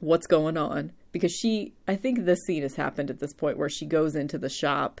what's going on, because I think this scene has happened at this point where she goes into the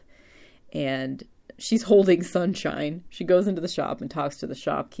shop and she's holding Sunshine. She goes into the shop and talks to the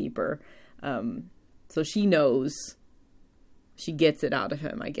shopkeeper. So she knows. She gets it out of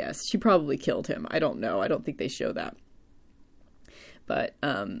him, I guess. She probably killed him. I don't know. I don't think they show that. But,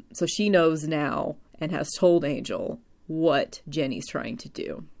 so she knows now and has told Angel what Jenny's trying to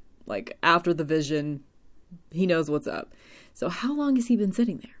do. Like, after the vision, he knows what's up. So how long has he been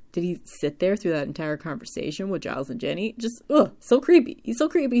sitting there? Did he sit there through that entire conversation with Giles and Jenny? Just, so creepy. He's so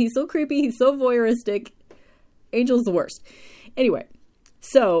creepy. He's so creepy. He's so voyeuristic. Angel's the worst. Anyway,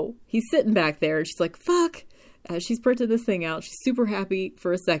 so he's sitting back there and she's like, fuck. She's printed this thing out. She's super happy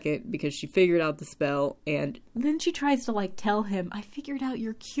for a second because she figured out the spell. And then she tries to, like, tell him, I figured out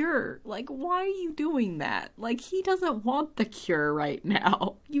your cure. Like, why are you doing that? Like, he doesn't want the cure right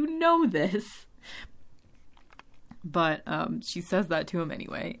now. You know this. But she says that to him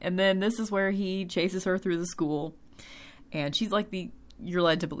anyway. And then this is where he chases her through the school. And she's like you're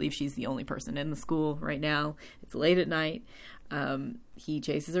led to believe she's the only person in the school right now. It's late at night. He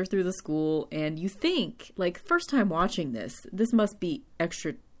chases her through the school, and you think, like, first time watching this must be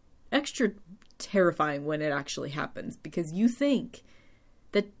extra terrifying when it actually happens, because you think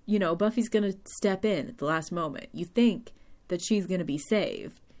that, you know, Buffy's gonna step in at the last moment. You think that she's gonna be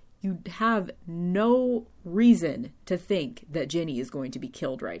saved. You have no reason to think that Jenny is going to be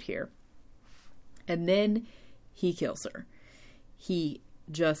killed right here. And then he kills her. He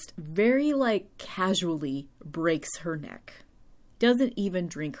just very, like, casually breaks her neck. Doesn't even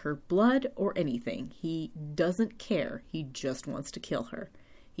drink her blood or anything. He doesn't care. He just wants to kill her.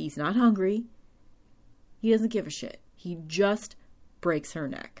 He's not hungry. He doesn't give a shit. He just breaks her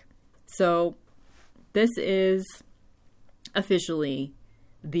neck. So this is officially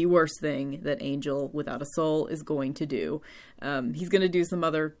the worst thing that Angel without a soul is going to do. He's going to do some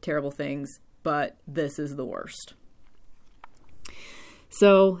other terrible things, but this is the worst.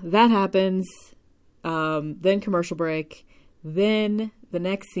 So that happens. Then commercial break. Then the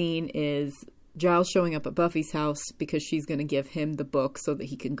next scene is Giles showing up at Buffy's house because she's going to give him the book so that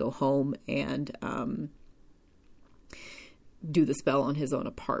he can go home and do the spell on his own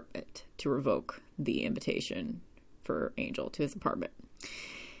apartment to revoke the invitation for Angel to his apartment.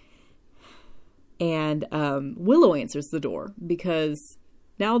 And Willow answers the door because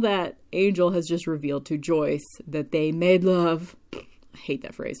now that Angel has just revealed to Joyce that they made love, I hate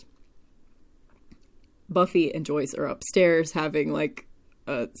that phrase, Buffy and Joyce are upstairs having like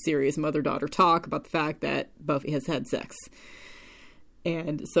a serious mother-daughter talk about the fact that Buffy has had sex.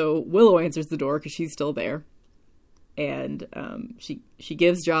 And so Willow answers the door because she's still there. And she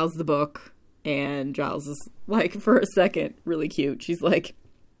gives Giles the book, and Giles is like, for a second, really cute. He's like,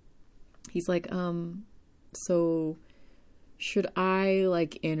 so should I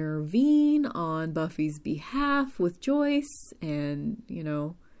like intervene on Buffy's behalf with Joyce and, you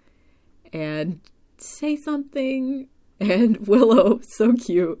know, and say something? And Willow, so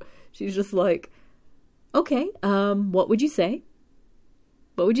cute, she's just like, okay, what would you say?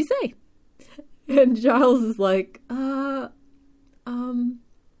 What would you say? And Giles is like,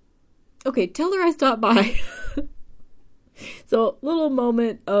 okay, tell her I stopped by. So, little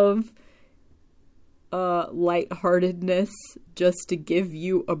moment of lightheartedness just to give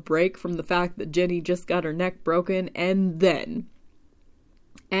you a break from the fact that Jenny just got her neck broken. And then,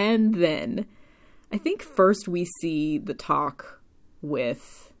 I think first we see the talk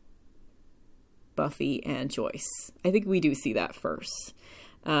with Buffy and Joyce. I think we do see that first.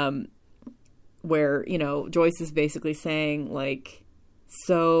 Where, you know, Joyce is basically saying, like,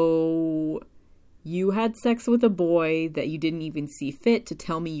 so you had sex with a boy that you didn't even see fit to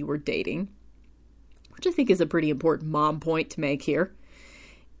tell me you were dating, which I think is a pretty important mom point to make here.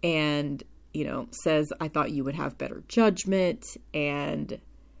 And, you know, says, I thought you would have better judgment. And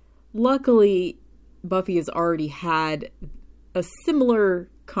luckily, Buffy has already had a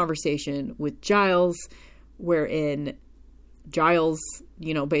similar conversation with Giles, wherein Giles,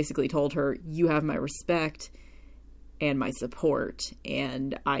 you know, basically told her, you have my respect and my support,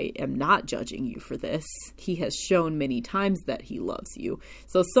 and I am not judging you for this. He has shown many times that he loves you.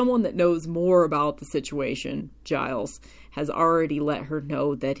 So someone that knows more about the situation, Giles, has already let her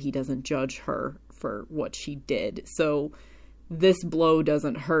know that he doesn't judge her for what she did. So this blow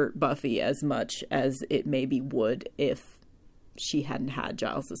doesn't hurt Buffy as much as it maybe would if she hadn't had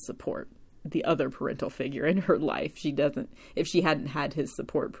Giles' support, the other parental figure in her life. If she hadn't had his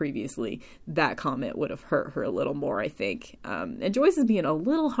support previously, that comment would have hurt her a little more, I think. And Joyce is being a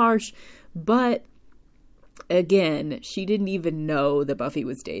little harsh, but again, she didn't even know that Buffy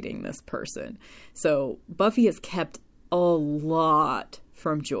was dating this person. So Buffy has kept a lot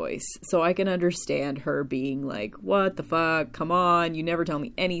from Joyce. So I can understand her being like, what the fuck? Come on, you never tell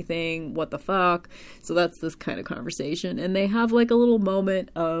me anything. What the fuck? So that's this kind of conversation. And they have like a little moment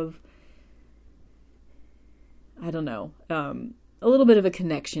of, I don't know, a little bit of a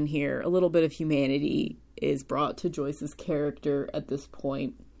connection here. A little bit of humanity is brought to Joyce's character at this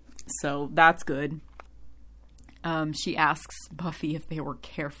point. So that's good. She asks Buffy if they were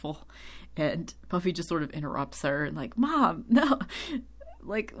careful. And Buffy just sort of interrupts her and like, Mom, no.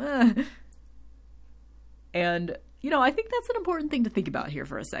 Like, And, you know, I think that's an important thing to think about here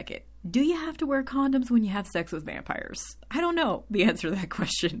for a second. Do you have to wear condoms when you have sex with vampires? I don't know the answer to that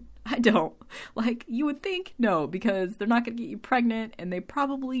question. I don't. Like, you would think no, because they're not going to get you pregnant, and they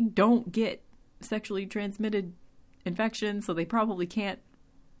probably don't get sexually transmitted infections, so they probably can't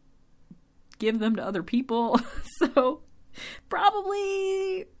give them to other people. So,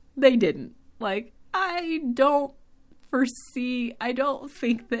 probably they didn't. Like, I don't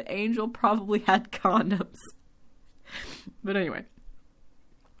think that Angel probably had condoms. But anyway.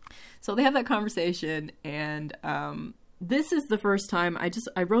 So they have that conversation, and this is the first time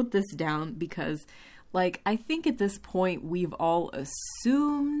I wrote this down because, like, I think at this point we've all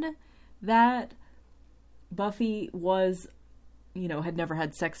assumed that Buffy was, you know, had never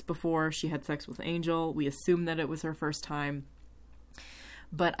had sex before. She had sex with Angel. We assumed that it was her first time.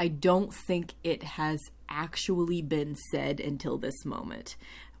 But I don't think it has actually been said until this moment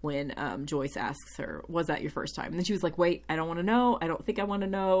when Joyce asks her, was that your first time? And then she was like, wait, I don't want to know. I don't think I want to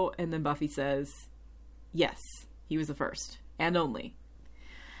know. And then Buffy says, yes, he was the first and only.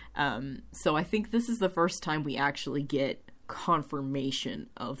 So I think this is the first time we actually get confirmation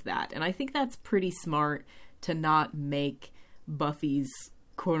of that. And I think that's pretty smart to not make Buffy's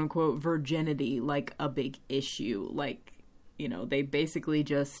quote unquote virginity like a big issue. Like, They basically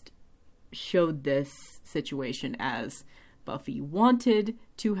just showed this situation as Buffy wanted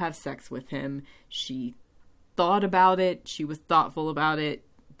to have sex with him. She thought about it. She was thoughtful about it.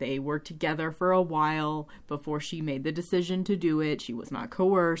 They were together for a while before she made the decision to do it. She was not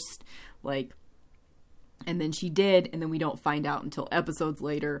coerced. And then she did, and then we don't find out until episodes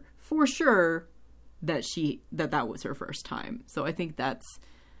later for sure that that was her first time. So I think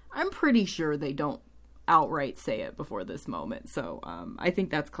I'm pretty sure they don't outright say it before this moment. So I think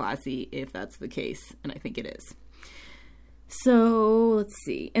that's classy if that's the case, and I think it is. So let's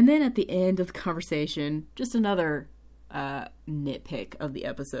see. And then at the end of the conversation, just another nitpick of the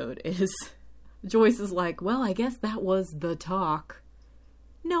episode is Joyce is like, well, I guess that was the talk.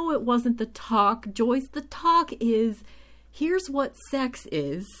 No, it wasn't the talk, Joyce. The talk is, here's what sex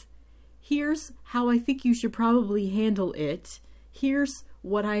is. Here's how I think you should probably handle it. Here's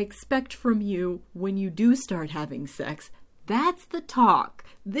what I expect from you when you do start having sex. That's the talk.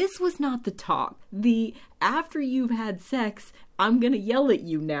 This was not the talk. The after you've had sex, I'm gonna yell at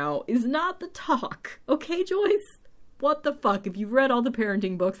you now is not the talk. Okay, Joyce? What the fuck? If you've read all the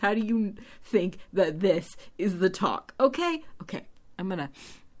parenting books, how do you think that this is the talk? Okay? Okay. I'm gonna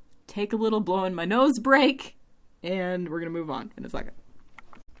take a little blow in my nose break, and we're gonna move on in a second.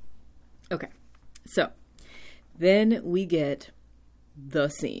 Okay. So, then we get the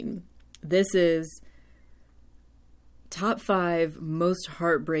scene. This is top 5 most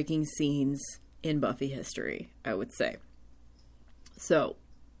heartbreaking scenes in Buffy history, I would say. So,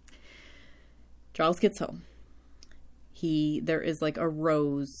 Giles gets home. There is like a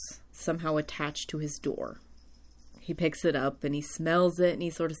rose somehow attached to his door. He picks it up and he smells it and he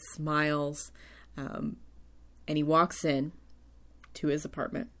sort of smiles. And he walks in to his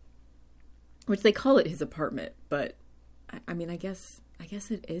apartment, which they call it his apartment, but I mean, I guess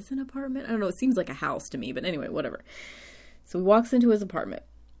it is an apartment. I don't know. It seems like a house to me, but anyway, whatever. So he walks into his apartment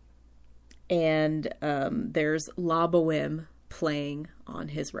and there's La Boheme playing on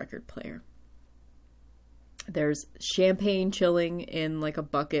his record player. There's champagne chilling in like a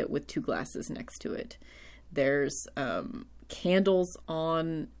bucket with 2 glasses next to it. There's candles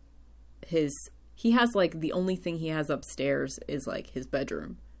on he has like, the only thing he has upstairs is like his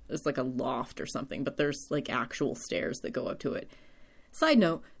bedroom. There's like a loft or something, but there's like actual stairs that go up to it. Side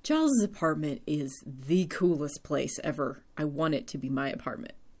note, Giles' apartment is the coolest place ever. I want it to be my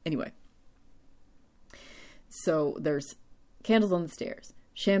apartment. Anyway. So there's candles on the stairs,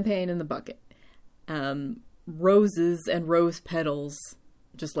 champagne in the bucket, roses and rose petals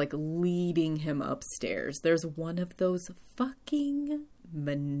just like leading him upstairs. There's one of those fucking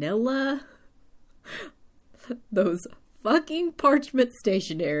manila, those fucking parchment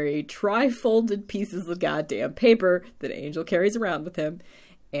stationery, tri-folded pieces of goddamn paper that Angel carries around with him.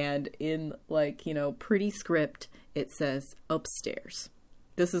 And in like, pretty script, it says upstairs.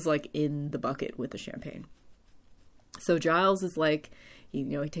 This is like in the bucket with the champagne. So Giles is like, he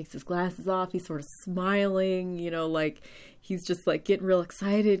takes his glasses off. He's sort of smiling, like he's just like getting real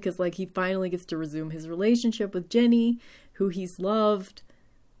excited because like he finally gets to resume his relationship with Jenny, who he's loved,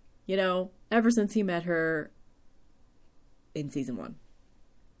 ever since he met her in season 1.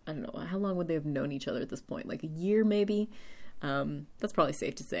 I don't know. How long would they have known each other at this point? Like a year, maybe? That's probably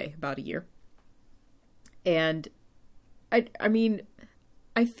safe to say, about a year. And I mean,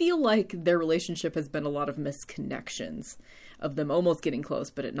 I feel like their relationship has been a lot of misconnections of them almost getting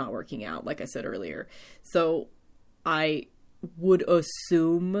close, but it not working out, like I said earlier. So I would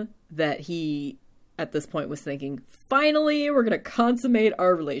assume that he, at this point, was thinking, finally, we're going to consummate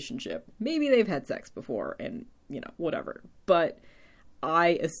our relationship. Maybe they've had sex before and, whatever. But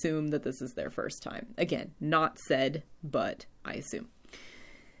I assume that this is their first time. Again, not said, but I assume.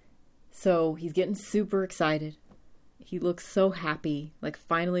 So he's getting super excited. He looks so happy, like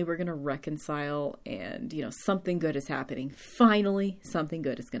finally we're going to reconcile and, something good is happening. Finally, something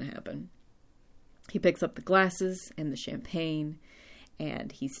good is going to happen. He picks up the glasses and the champagne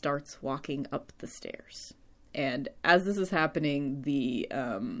and he starts walking up the stairs. And as this is happening, the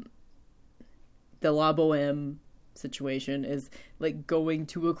La Boheme situation is like going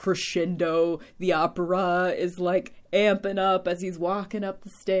to a crescendo. The opera is like amping up as he's walking up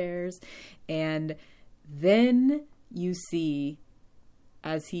the stairs. And then you see,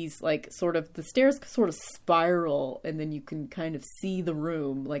 as he's like the stairs sort of spiral and then you can kind of see the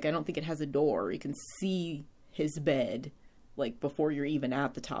room. Like, I don't think it has a door. You can see his bed, like, before you're even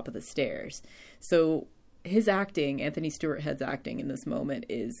at the top of the stairs. So his acting, Anthony Stewart Head's acting in this moment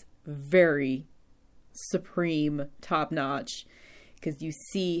is very supreme, top-notch, because you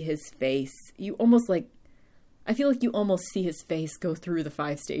see his face. You almost I feel like you almost see his face go through the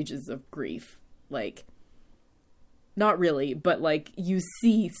 5 stages of grief. Like, not really, but like you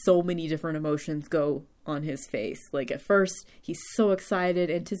see so many different emotions go on his face. Like at first he's so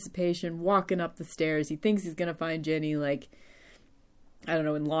excited, anticipation, walking up the stairs. He thinks he's gonna find Jenny, like, I don't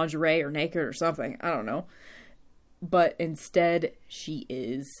know, in lingerie or naked or something. I don't know. But instead she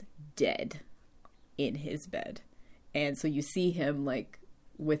is dead in his bed. And so you see him like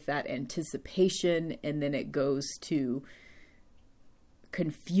with that anticipation, and then it goes to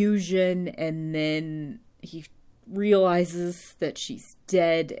confusion, and then he realizes that she's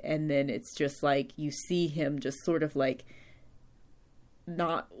dead, and then it's just like you see him just sort of like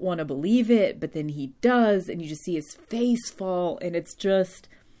not want to believe it, but then he does, and you just see his face fall, and it's just,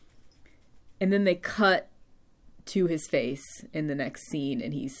 and then they cut to his face in the next scene,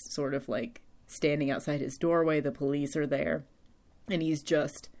 and he's sort of like standing outside his doorway. The police are there, and he's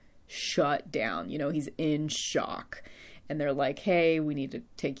just shut down. You know, he's in shock, and they're like, hey, we need to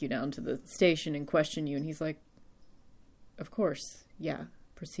take you down to the station and question you. And he's like, of course, yeah,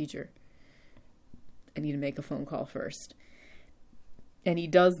 procedure. I need to make a phone call first. And he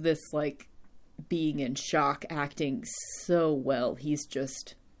does this, like, being in shock, acting so well. He's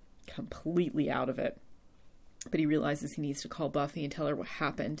just completely out of it. But he realizes he needs to call Buffy and tell her what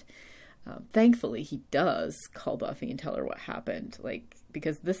happened. Thankfully, he does call Buffy and tell her what happened. Like,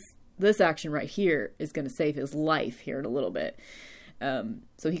 because this action right here is going to save his life here in a little bit.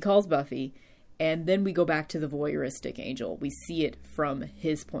 So he calls Buffy, and then we go back to the voyeuristic Angel. We see it from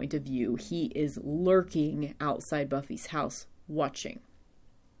his point of view. He is lurking outside Buffy's house, watching.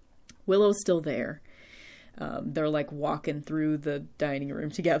 Willow's still there. They're like walking through the dining room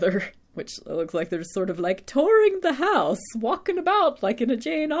together, which looks like they're just sort of like touring the house, walking about like in a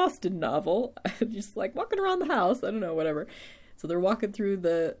Jane Austen novel, just like walking around the house. I don't know, whatever. So they're walking through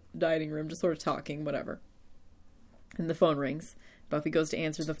the dining room, just sort of talking, whatever. And the phone rings. Buffy goes to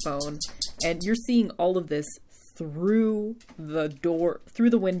answer the phone, and you're seeing all of this through the door, through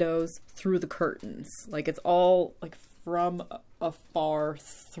the windows, through the curtains. Like it's all like from afar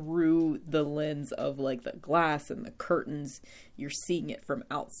through the lens of like the glass and the curtains. You're seeing it from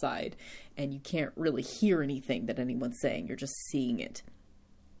outside, and you can't really hear anything that anyone's saying. You're just seeing it.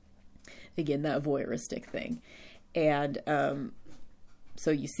 Again, that voyeuristic thing. And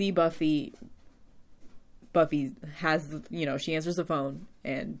so you see Buffy has, you know, she answers the phone,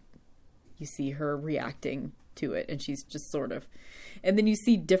 and you see her reacting to it, and she's just sort of, and then you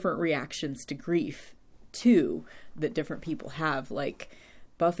see different reactions to grief too that different people have. Like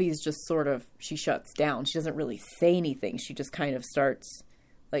Buffy's just sort of, she shuts down. She doesn't really say anything. She just kind of starts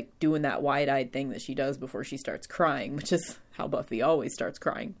like doing that wide-eyed thing that she does before she starts crying, which is how Buffy always starts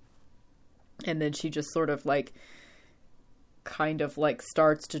crying. And then she just sort of like kind of like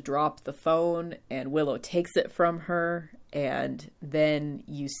starts to drop the phone, and Willow takes it from her, and then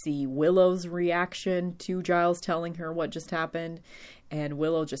you see Willow's reaction to Giles telling her what just happened, and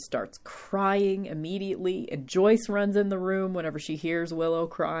Willow just starts crying immediately, and Joyce runs in the room whenever she hears Willow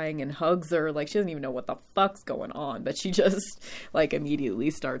crying and hugs her. Like she doesn't even know what the fuck's going on, but she just like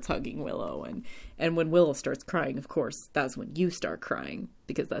immediately starts hugging Willow, and when Willow starts crying, of course, that's when you start crying,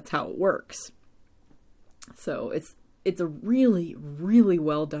 because that's how it works. So it's a really, really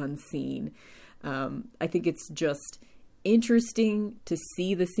well done scene. I think it's just interesting to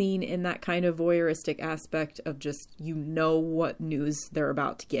see the scene in that kind of voyeuristic aspect of just, you know what news they're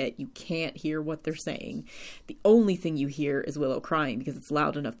about to get. You can't hear what they're saying. The only thing you hear is Willow crying, because it's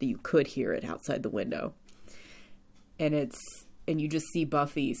loud enough that you could hear it outside the window. And you just see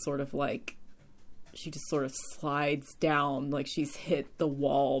Buffy sort of like, she just sort of slides down, like she's hit the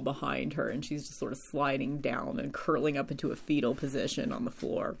wall behind her, and she's just sort of sliding down and curling up into a fetal position on the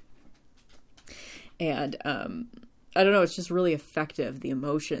floor. And I don't know, it's just really effective. The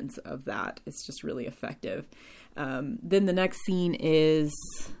emotions of that, it's just really effective. Then the next scene is,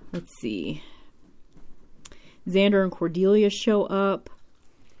 let's see, Xander and Cordelia show up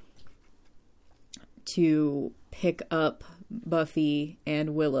to pick up Buffy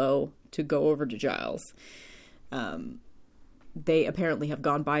and Willow to go over to Giles. They apparently have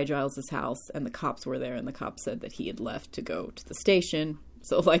gone by Giles's house, and the cops were there, and the cops said that he had left to go to the station.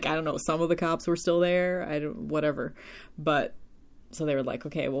 So, like, I don't know, some of the cops were still there, whatever. But, so they were like,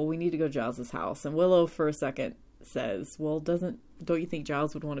 okay, well, we need to go to Giles's house. And Willow, for a second, says, well, don't you think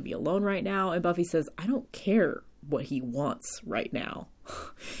Giles would want to be alone right now? And Buffy says, I don't care what he wants right now,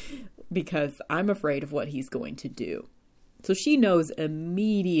 because I'm afraid of what he's going to do. So she knows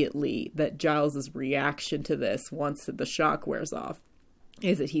immediately that Giles's reaction to this, once the shock wears off,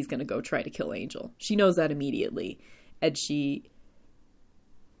 is that he's going to go try to kill Angel. She knows that immediately. And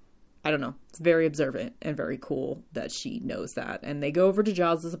I don't know, it's very observant and very cool that she knows that. And they go over to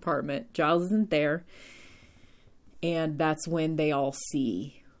Giles's apartment. Giles isn't there. And that's when they all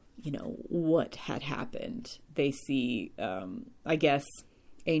see, what had happened. They see, I guess,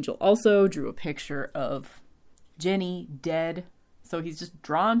 Angel also drew a picture of Jenny dead. So he's just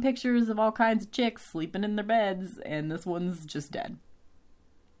drawing pictures of all kinds of chicks sleeping in their beds, and this one's just dead.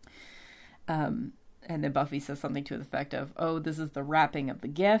 And then Buffy says something to the effect of, "Oh, this is the wrapping of the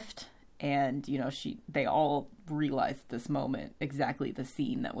gift." And, they all realize at this moment exactly the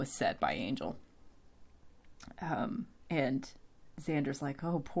scene that was set by Angel. And Xander's like,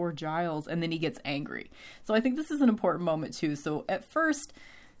 "Oh, poor Giles." And then he gets angry. So I think this is an important moment too. So at first,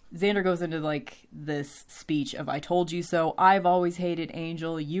 Xander goes into this speech of, "I told you so. I've always hated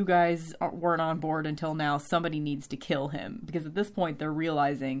Angel. You guys weren't on board until now. Somebody needs to kill him." Because at this point, they're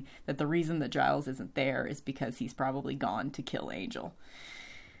realizing that the reason that Giles isn't there is because he's probably gone to kill Angel.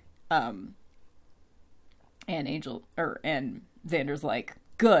 And Xander's like,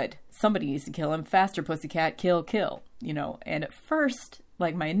 "Good. Somebody needs to kill him. Faster, pussycat. Kill, kill." And at first,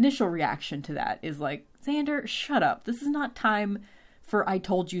 my initial reaction to that is like, "Xander, shut up. This is not time for I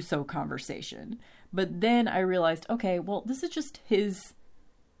told you so conversation." But then I realized, okay, well, this is just his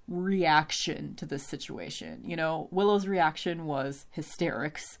reaction to this situation. Willow's reaction was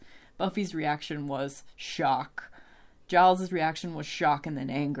hysterics. Buffy's reaction was shock. Giles' reaction was shock and then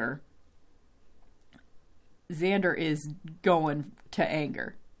anger. Xander is going to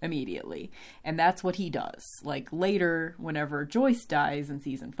anger immediately. And that's what he does. Later, whenever Joyce dies in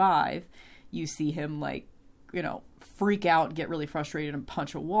season 5, you see him freak out, get really frustrated, and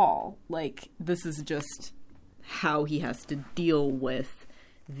punch a wall. This is just how he has to deal with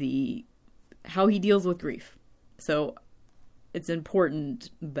how he deals with grief. So it's important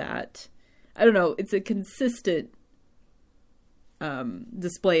that, I don't know, it's a consistent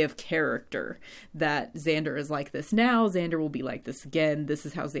display of character that Xander is like this now. Xander will be like this again. This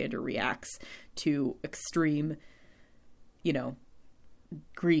is how Xander reacts to extreme,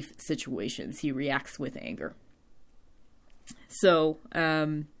 grief situations. He reacts with anger. So,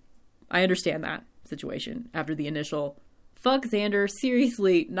 I understand that situation after the initial, "Fuck Xander,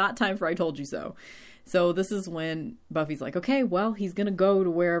 seriously, not time for I told you so." So this is when Buffy's like, okay, well, he's gonna go to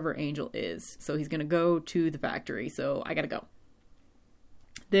wherever Angel is. So he's gonna go to the factory, so I gotta go.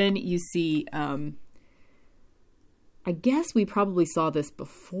 Then you see, I guess we probably saw this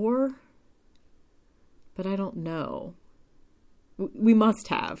before, but I don't know. We must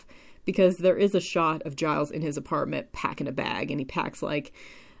have, because there is a shot of Giles in his apartment packing a bag, and he packs a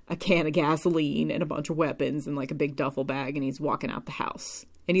can of gasoline and a bunch of weapons and a big duffel bag, and he's walking out the house.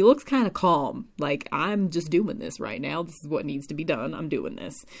 And he looks kind of calm, I'm just doing this right now. This is what needs to be done. I'm doing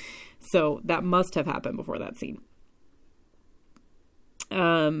this. So that must have happened before that scene.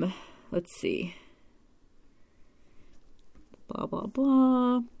 Let's see. Blah, blah,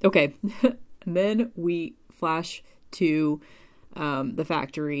 blah. Okay. And then we flash to the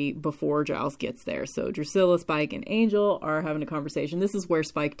factory before Giles gets there. So Drusilla, Spike, and Angel are having a conversation. This is where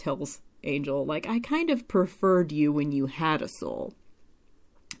Spike tells Angel, "I kind of preferred you when you had a soul."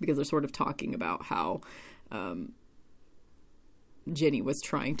 Because they're sort of talking about how Jenny was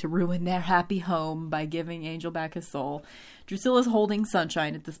trying to ruin their happy home by giving Angel back his soul. Drusilla's holding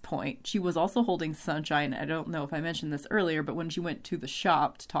Sunshine at this point. She was also holding Sunshine. I don't know if I mentioned this earlier, but when she went to the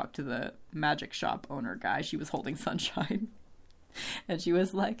shop to talk to the magic shop owner guy, she was holding Sunshine. And she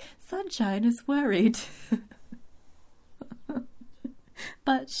was like, "Sunshine is worried."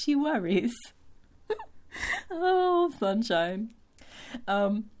 But she worries. Oh, Sunshine.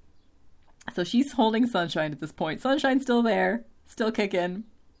 So she's holding Sunshine at this point. Sunshine's still there, still kicking.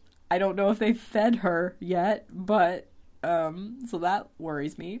 I don't know if they fed her yet, but, so that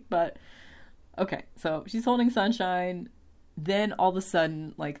worries me, but, okay. So she's holding Sunshine. Then all of a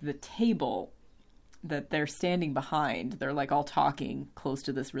sudden, the table that they're standing behind, they're all talking close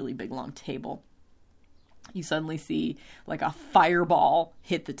to this really big long table. You suddenly see a fireball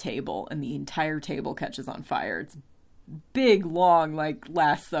hit the table, and the entire table catches on fire. It's big, long,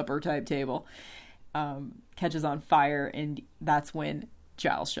 Last Supper type table, catches on fire, and that's when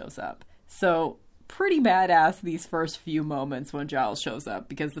Giles shows up. So pretty badass these first few moments when Giles shows up,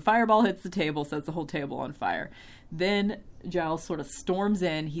 because the fireball hits the table, sets the whole table on fire. Then Giles sort of storms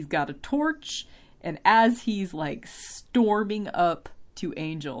in. He's got a torch, and as he's storming up to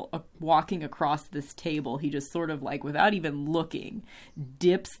Angel, walking across this table, he just sort of without even looking,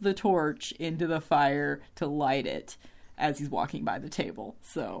 dips the torch into the fire to light it as he's walking by the table.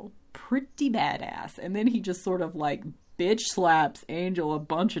 So pretty badass. And then he just sort of bitch slaps Angel a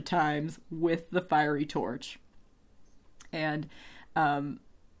bunch of times with the fiery torch. And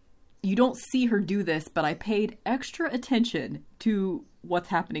you don't see her do this, but I paid extra attention to what's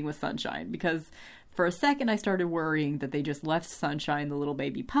happening with Sunshine, because For a second, I started worrying that they just left Sunshine, the little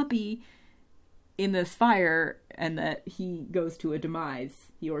baby puppy, in this fire, and that he goes to a demise.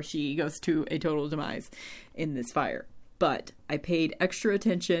 He or she goes to a total demise in this fire. But I paid extra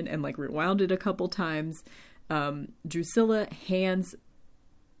attention and like rewound it a couple times. Drusilla hands,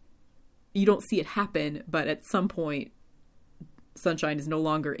 you don't see it happen, but at some point, Sunshine is no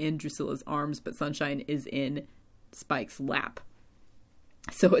longer in Drusilla's arms, but Sunshine is in Spike's lap.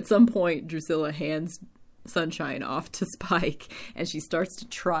 So at some point, Drusilla hands Sunshine off to Spike, and she starts to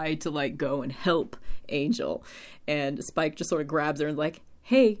try to like go and help Angel. And Spike just sort of grabs her and like,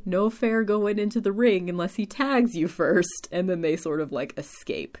 hey, no fair going into the ring unless he tags you first. And then they sort of like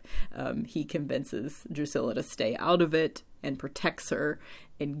escape. He convinces Drusilla to stay out of it and protects her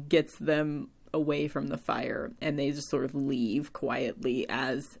and gets them away from the fire. And they just sort of leave quietly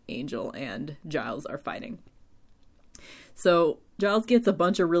as Angel and Giles are fighting. So Giles gets a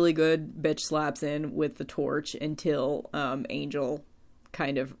bunch of really good bitch slaps in with the torch until Angel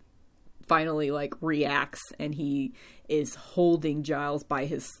kind of finally like reacts, and he is holding Giles by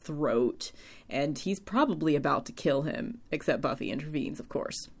his throat, and he's probably about to kill him, except Buffy intervenes, of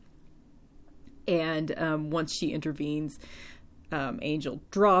course. And once she intervenes, Angel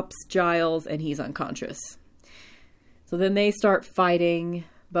drops Giles and he's unconscious. So then they start fighting.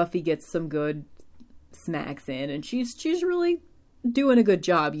 Buffy gets some good smacks in, and she's really doing a good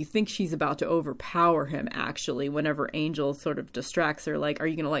job. You think she's about to overpower him, actually, whenever Angel sort of distracts her, like, are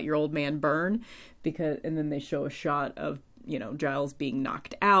you gonna let your old man burn? And then they show a shot of, you know, Giles being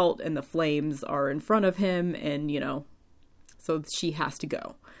knocked out and the flames are in front of him, and, you know, so she has to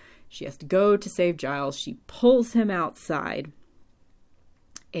go. She has to go to save Giles. She pulls him outside,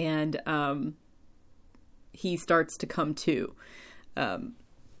 and he starts to come to.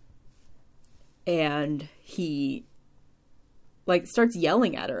 And he like starts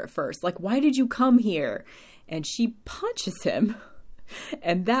yelling at her at first, like, why did you come here? And she punches him.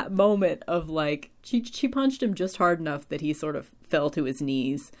 And that moment of like, she punched him just hard enough that he sort of fell to his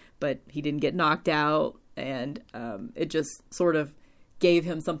knees, but he didn't get knocked out. And it just sort of gave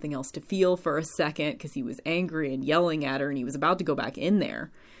him something else to feel for a second, because he was angry and yelling at her, and he was about to go back in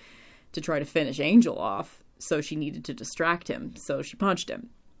there to try to finish Angel off. So she needed to distract him. So she punched him.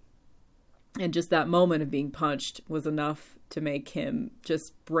 And just that moment of being punched was enough to make him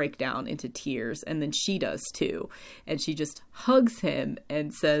just break down into tears. And then she does too. And she just hugs him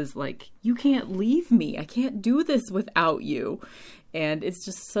and says, like, you can't leave me. I can't do this without you. And it's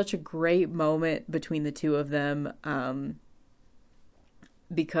just such a great moment between the two of them.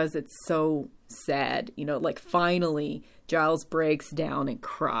 Because it's so sad, you know, like finally Giles breaks down and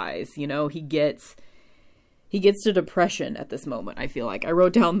cries, you know, he gets to depression at this moment. I feel like I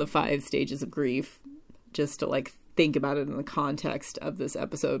wrote down the 5 stages of grief just to like think about it in the context of this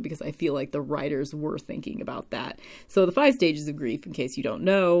episode, because I feel like the writers were thinking about that. So the 5 stages of grief, in case you don't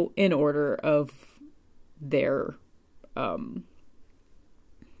know, in order of their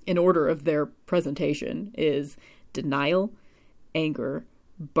presentation, is denial, anger,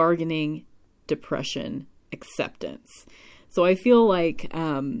 bargaining, depression, acceptance. So I feel like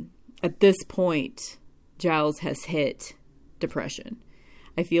at this point, Giles has hit depression.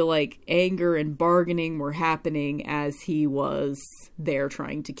 I feel like anger and bargaining were happening as he was there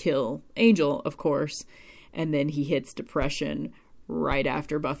trying to kill Angel, of course, and then he hits depression right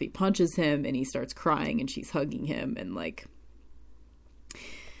after Buffy punches him, and he starts crying and she's hugging him, and like...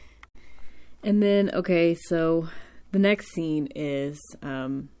 And then, okay, so the next scene is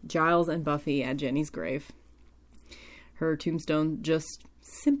Giles and Buffy at Jenny's grave. Her tombstone just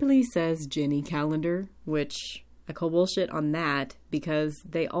simply says Jenny Calendar, which I call bullshit on that, because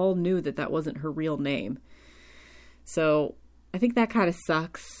they all knew that that wasn't her real name. So I think that kind of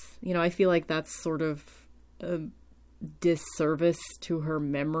sucks. You know, I feel like that's sort of a disservice to her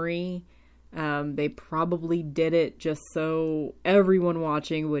memory. They probably did it just so everyone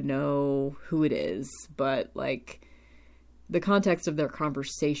watching would know who it is, but like the context of their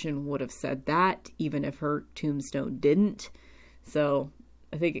conversation would have said that, even if her tombstone didn't. So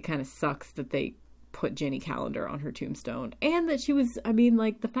I think it kind of sucks that they put Jenny Calendar on her tombstone, and that she was, I mean,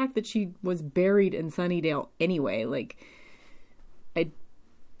 like the fact that she was buried in Sunnydale anyway, like I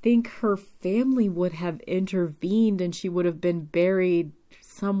think her family would have intervened and she would have been buried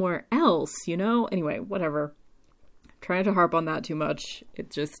somewhere else, you know? Anyway, whatever. I'm trying to harp on that too much.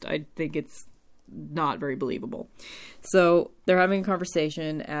 It just, I think it's not very believable. So they're having a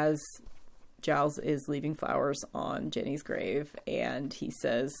conversation as Giles is leaving flowers on Jenny's grave, and he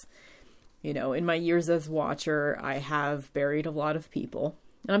says, you know, in my years as Watcher, I have buried a lot of people.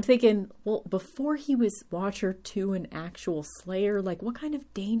 And I'm thinking, well, before he was Watcher to an actual Slayer, like, what kind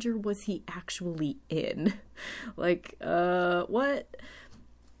of danger was he actually in? Like, what?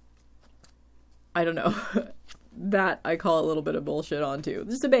 I don't know. That I call a little bit of bullshit on too.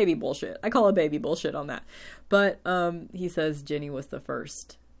 Just a baby bullshit. I call a baby bullshit on that. But he says Ginny was the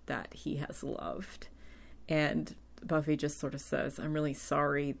first that he has loved. And Buffy just sort of says, I'm really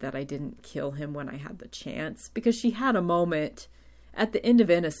sorry that I didn't kill him when I had the chance. Because she had a moment at the end of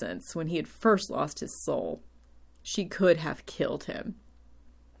Innocence when he had first lost his soul. She could have killed him.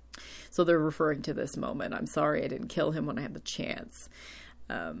 So they're referring to this moment. I'm sorry I didn't kill him when I had the chance.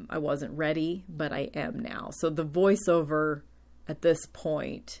 I wasn't ready, but I am now. So the voiceover at this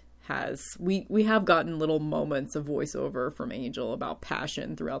point has, we have gotten little moments of voiceover from Angel about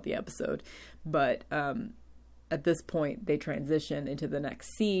passion throughout the episode. But at this point, they transition into the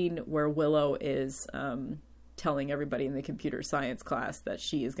next scene where Willow is telling everybody in the computer science class that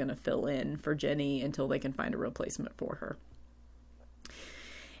she is going to fill in for Jenny until they can find a replacement for her.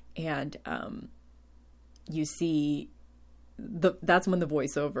 And you see, that's when the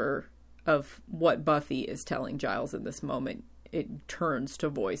voiceover of what Buffy is telling Giles in this moment, it turns to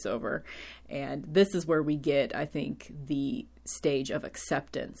voiceover. And this is where we get, I think, the stage of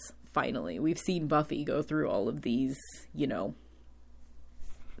acceptance. Finally, we've seen Buffy go through all of these,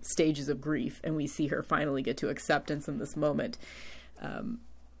 stages of grief, and we see her finally get to acceptance in this moment,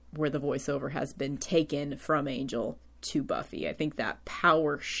 where the voiceover has been taken from Angel to Buffy. I think that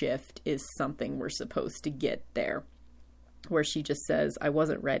power shift is something we're supposed to get there, where she just says, I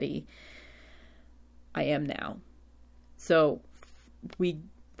wasn't ready. I am now. So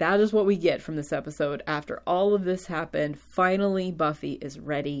that is what we get from this episode. After all of this happened, finally Buffy is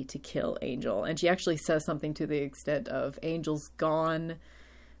ready to kill Angel. And she actually says something to the extent of, Angel's gone,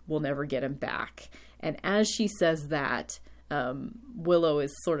 we'll never get him back. And as she says that, Willow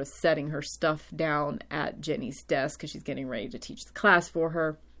is sort of setting her stuff down at Jenny's desk because she's getting ready to teach the class for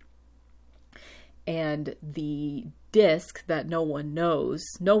her. And the disc that no one knows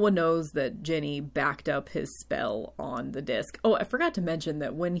that Jenny backed up his spell on the disc. Oh, I forgot to mention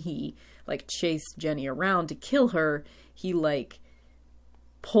that when he chased Jenny around to kill her, he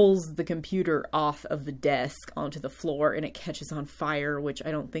pulls the computer off of the desk onto the floor and it catches on fire, which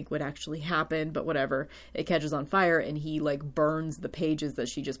I don't think would actually happen, but whatever. It catches on fire and he burns the pages that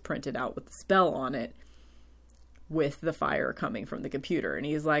she just printed out with the spell on it, with the fire coming from the computer. And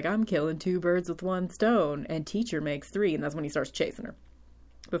he's like, I'm killing 2 birds with 1 stone, and teacher makes 3. And that's when he starts chasing her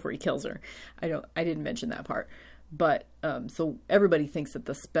before he kills her. I didn't mention that part. But, so everybody thinks that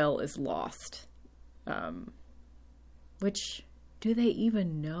the spell is lost. Which, do they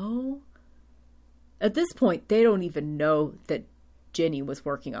even know? At this point, they don't even know that Jenny was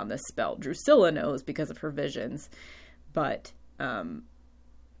working on this spell. Drusilla knows because of her visions. But, and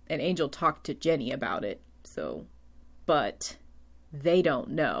Angel talked to Jenny about it. So, but they don't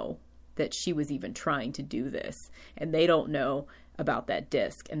know that she was even trying to do this. And they don't know about that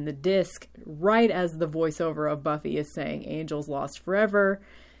disc. And the disc, right as the voiceover of Buffy is saying, Angel's lost forever,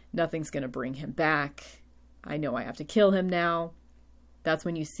 nothing's going to bring him back, I know I have to kill him now. That's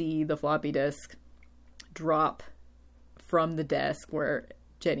when you see the floppy disk drop from the desk where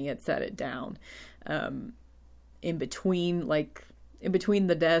Jenny had set it down. In between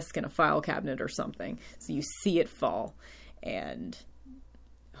the desk and a file cabinet or something. So you see it fall and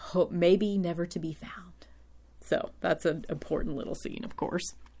hope maybe never to be found. So that's an important little scene, of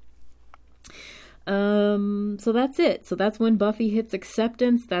course. So that's it. So that's when Buffy hits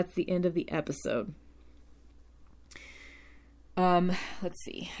acceptance. That's the end of the episode. Let's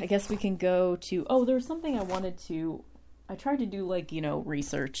see. I guess we can go to, there's something I tried to do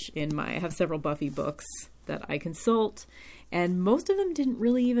research I have several Buffy books that I consult, and most of them didn't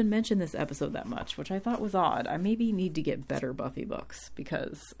really even mention this episode that much, which I thought was odd. I maybe need to get better Buffy books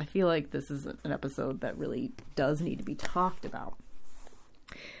because I feel like this is an episode that really does need to be talked about.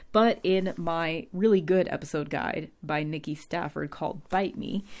 But in my really good episode guide by Nikki Stafford called Bite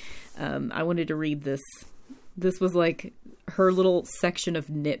Me, I wanted to read this. This was her little section of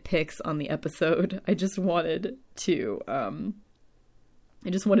nitpicks on the episode. I just wanted to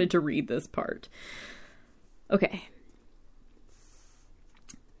read this part. Okay.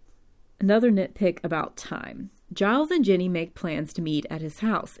 Another nitpick about time. Giles and Jenny make plans to meet at his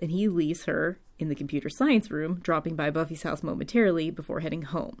house, and he leaves her in the computer science room, dropping by Buffy's house momentarily before heading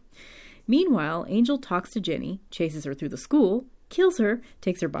home. Meanwhile, Angel talks to Jenny, chases her through the school, kills her,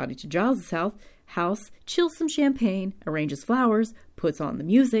 takes her body to Giles' house, chills some champagne, arranges flowers, puts on the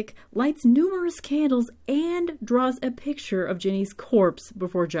music, lights numerous candles, and draws a picture of Jenny's corpse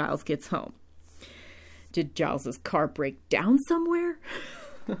before Giles gets home. Did Giles' car break down somewhere?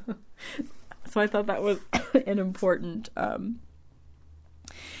 So I thought that was an important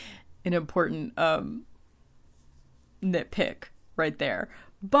nitpick right there.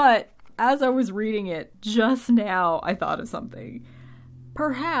 But as I was reading it just now, I thought of something.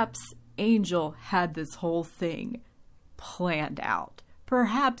 Perhaps Angel had this whole thing planned out.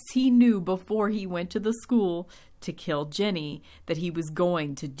 Perhaps he knew before he went to the school to kill Jenny that he was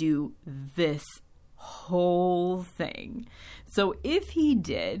going to do this whole thing. So if he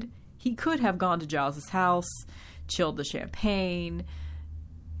did, he could have gone to Giles' house, chilled the champagne,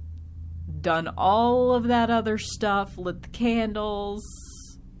 done all of that other stuff, lit the candles,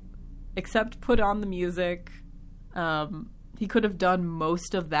 except put on the music. He could have done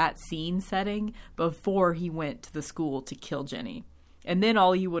most of that scene setting before he went to the school to kill Jenny. And then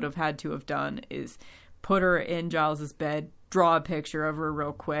all he would have had to have done is put her in Giles' bed, draw a picture of her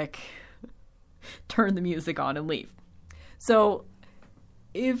real quick, turn the music on, and leave. So,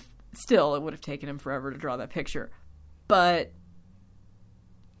 it would have taken him forever to draw that picture. But,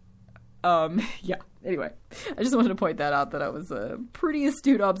 yeah. Anyway, I just wanted to point that out, that it was a pretty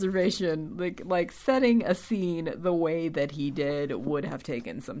astute observation. Like setting a scene the way that he did would have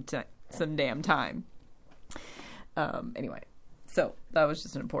taken some damn time. Anyway, so that was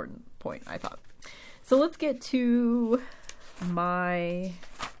just an important point, I thought. So let's get to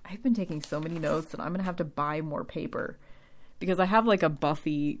I've been taking so many notes, and I'm gonna have to buy more paper because I have like a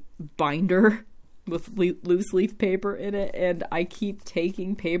Buffy binder with loose leaf paper in it, and I keep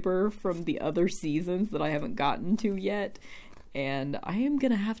taking paper from the other seasons that I haven't gotten to yet, and I am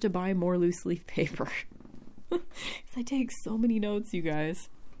gonna have to buy more loose leaf paper because I take so many notes, you guys.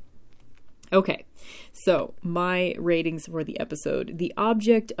 Okay, so my ratings for the episode. The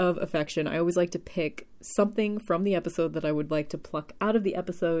object of affection, I always like to pick something from the episode that I would like to pluck out of the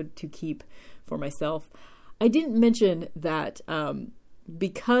episode to keep for myself. I didn't mention that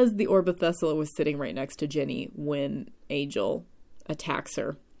because the Orb of Thessala was sitting right next to Jenny when Angel attacks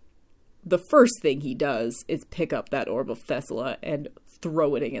her, the first thing he does is pick up that Orb of Thessala and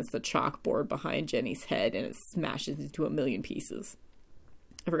throw it against the chalkboard behind Jenny's head, and it smashes into a million pieces.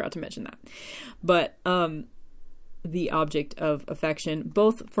 I forgot to mention that. But the object of affection,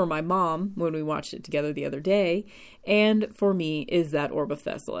 both for my mom when we watched it together the other day, and for me, is that Orb of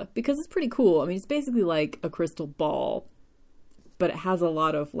Thessala, because it's pretty cool. I mean, it's basically like a crystal ball, but it has a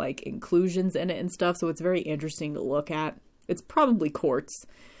lot of like inclusions in it and stuff, so it's very interesting to look at. It's probably quartz.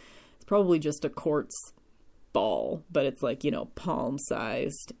 It's probably just a quartz ball, but it's like, you know, palm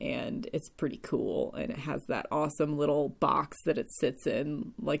sized, and it's pretty cool, and it has that awesome little box that it sits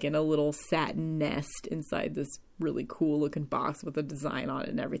in, like in a little satin nest inside this really cool looking box with a design on it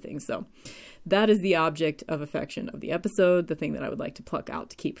and everything. So that is the object of affection of the episode, the thing that I would like to pluck out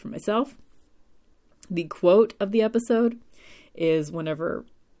to keep for myself. The quote of the episode is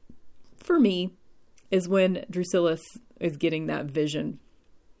for me, is when Drusilla is getting that vision,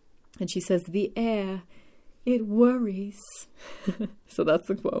 and she says, "The air, it worries." So that's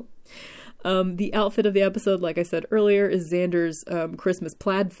the quote. The outfit of the episode, like I said earlier, is Xander's Christmas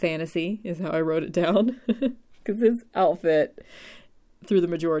plaid fantasy, is how I wrote it down. Because his outfit, through the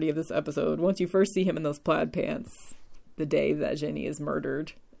majority of this episode, once you first see him in those plaid pants, the day that Jenny is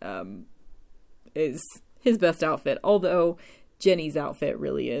murdered, is his best outfit. Although Jenny's outfit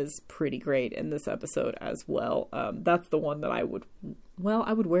really is pretty great in this episode as well. That's the one that I would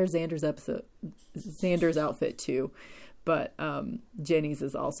wear Xander's outfit too, but Jenny's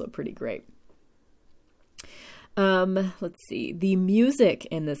is also pretty great. Let's see. The music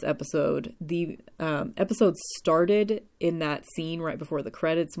in this episode, the episode started in that scene right before the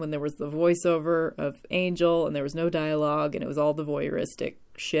credits when there was the voiceover of Angel and there was no dialogue, and it was all the voyeuristic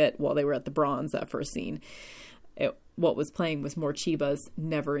shit while they were at the Bronze, that first scene. What was playing was Morcheeba's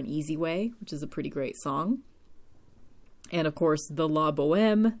Never an Easy Way, which is a pretty great song. And of course, the La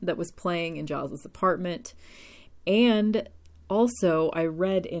Boheme that was playing in Giles' apartment. And also, I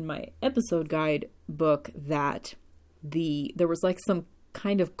read in my episode guide book that there was like some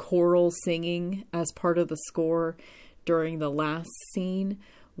kind of choral singing as part of the score during the last scene,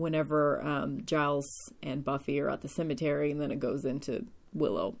 whenever Giles and Buffy are at the cemetery, and then it goes into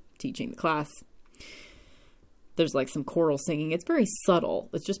Willow teaching the class. There's like some choral singing. It's very subtle.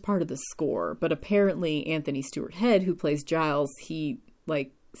 It's just part of the score. But apparently Anthony Stewart Head, who plays Giles, he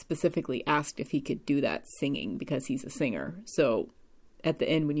like specifically asked if he could do that singing because he's a singer. So at the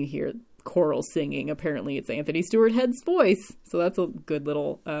end, when you hear choral singing, apparently it's Anthony Stewart Head's voice. So that's a good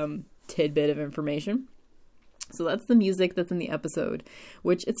little tidbit of information. So that's the music that's in the episode,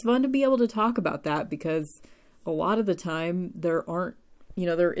 which it's fun to be able to talk about that because a lot of the time there aren't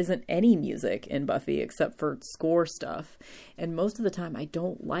there isn't any music in Buffy except for score stuff. And most of the time I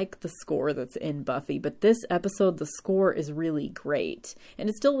don't like the score that's in Buffy, but this episode, the score is really great. And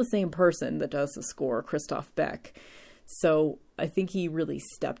it's still the same person that does the score, Christoph Beck. So I think he really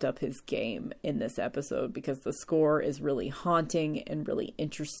stepped up his game in this episode because the score is really haunting and really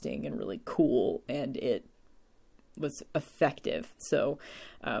interesting and really cool, and it was effective. So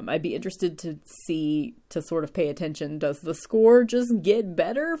I'd be interested to sort of pay attention. Does the score just get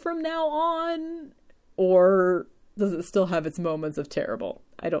better from now on, or does it still have its moments of terrible?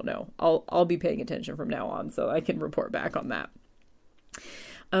 I don't know. I'll be paying attention from now on, so I can report back on that.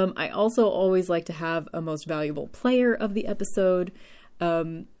 I also always like to have a most valuable player of the episode.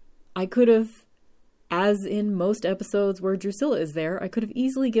 I could have, as in most episodes where Drusilla is there, I could have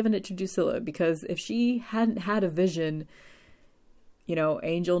easily given it to Drusilla, because if she hadn't had a vision,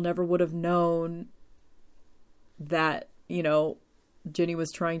 Angel never would have known that, Ginny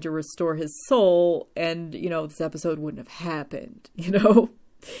was trying to restore his soul, and, this episode wouldn't have happened,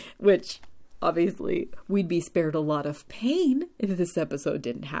 which obviously we'd be spared a lot of pain if this episode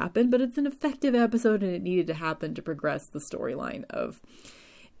didn't happen, but it's an effective episode and it needed to happen to progress the storyline of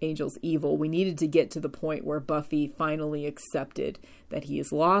Angel's evil. We needed to get to the point where Buffy finally accepted that he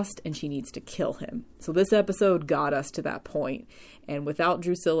is lost and she needs to kill him. So this episode got us to that point, and without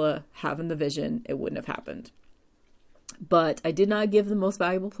Drusilla having the vision, it wouldn't have happened. But I did not give the most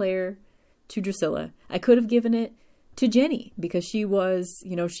valuable player to Drusilla. I could have given it to Jenny, because she was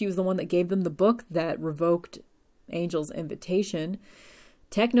the one that gave them the book that revoked Angel's invitation.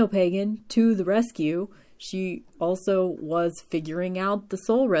 Techno-pagan to the rescue. She also was figuring out the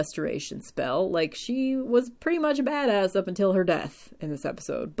soul restoration spell. Like, she was pretty much a badass up until her death in this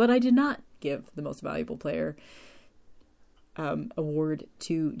episode. But I did not give the most valuable player award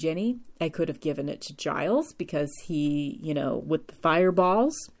to Jenny. I could have given it to Giles, because he, with the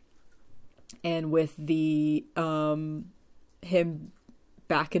fireballs and with the him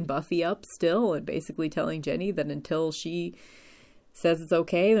backing Buffy up still and basically telling Jenny that until she says it's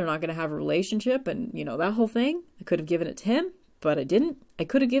okay, they're not going to have a relationship, and that whole thing. I could have given it to him, but I didn't. I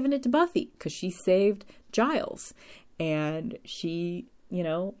could have given it to Buffy because she saved Giles, and she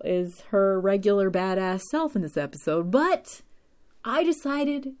is her regular badass self in this episode. But I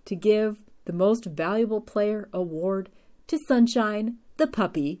decided to give the most valuable player award to Sunshine the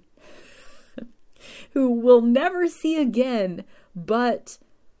puppy, who we'll never see again, but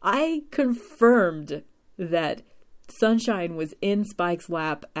I confirmed that Sunshine was in Spike's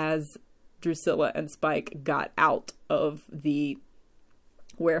lap as Drusilla and Spike got out of the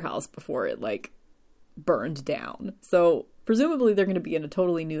warehouse before it, burned down. So presumably they're going to be in a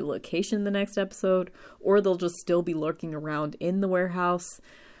totally new location the next episode, or they'll just still be lurking around in the warehouse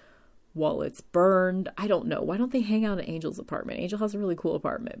while it's burned. I don't know. Why don't they hang out at Angel's apartment? Angel has a really cool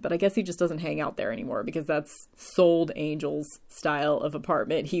apartment, but I guess he just doesn't hang out there anymore because that's sold Angel's style of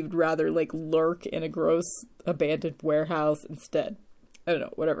apartment. He would rather lurk in a gross abandoned warehouse instead. I don't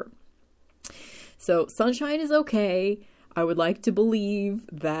know, whatever. So Sunshine is okay. I would like to believe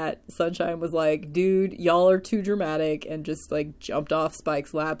that Sunshine was like, dude, y'all are too dramatic, and just jumped off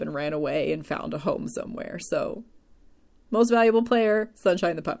Spike's lap and ran away and found a home somewhere. So most valuable player,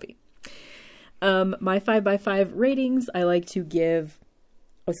 Sunshine the puppy. My 5x5 ratings, I like to give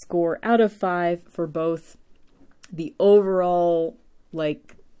a score out of 5 for both the overall,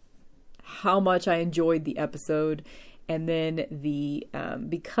 how much I enjoyed the episode, and then the,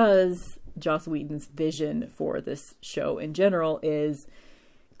 because Joss Whedon's vision for this show in general is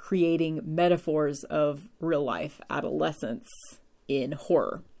creating metaphors of real life adolescence in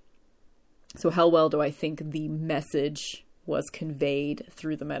horror. So how well do I think the message was conveyed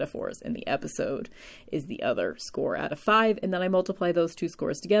through the metaphors in the episode is the other score out of 5. And then I multiply those two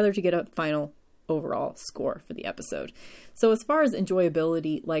scores together to get a final overall score for the episode. So as far as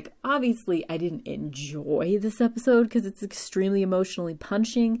enjoyability, obviously I didn't enjoy this episode because it's extremely emotionally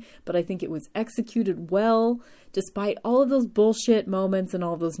punching, but I think it was executed well. Despite all of those bullshit moments and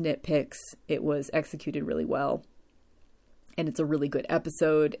all those nitpicks, it was executed really well. And it's a really good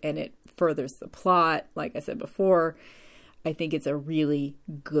episode, and it furthers the plot. Like I said before, I think it's a really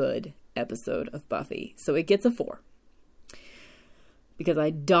good episode of Buffy. So it gets a 4. Because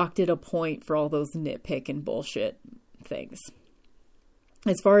I docked it a point for all those nitpick and bullshit things.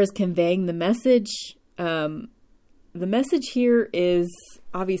 As far as conveying the message here is,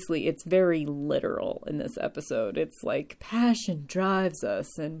 obviously, it's very literal in this episode. It's passion drives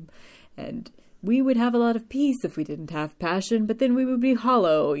us, and we would have a lot of peace if we didn't have passion, but then we would be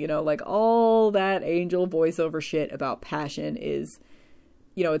hollow, all that Angel voiceover shit about passion is,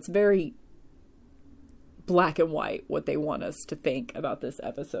 it's very black and white what they want us to think about this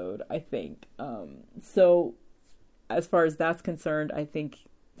episode, I think. So as far as that's concerned, I think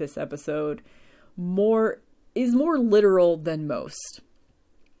this episode is more literal than most.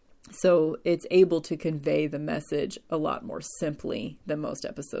 So it's able to convey the message a lot more simply than most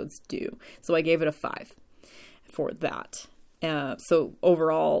episodes do. So I gave it a 5 for that. So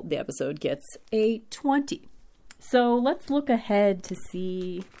overall, the episode gets a 20. So let's look ahead to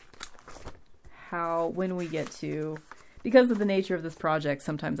see when we get to, because of the nature of this project,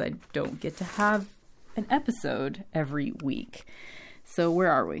 sometimes I don't get to have an episode every week. So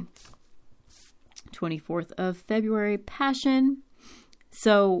where are we? 24th of February, Passion.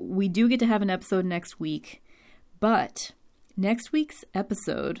 So we do get to have an episode next week, but next week's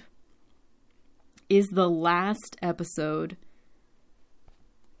episode is the last episode,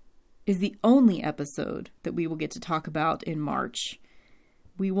 is the only episode that we will get to talk about in March.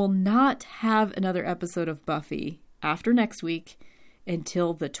 We will not have another episode of Buffy after next week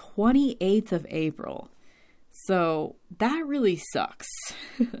until the 28th of April. So that really sucks.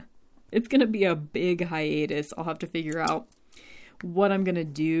 It's going to be a big hiatus. I'll have to figure out what I'm going to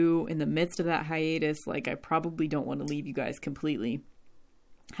do in the midst of that hiatus. Like, I probably don't want to leave you guys completely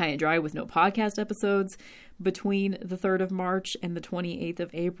high and dry with no podcast episodes between the 3rd of March and the 28th of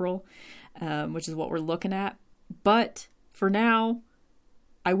April, which is what we're looking at. But for now,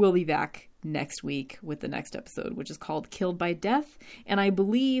 I will be back next week with the next episode, which is called Killed by Death. And I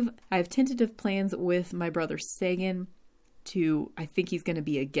believe I have tentative plans with my brother Sagan I think he's going to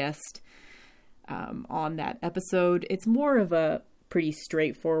be a guest on that episode. It's more of a pretty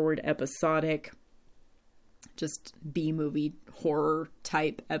straightforward episodic, just B-movie horror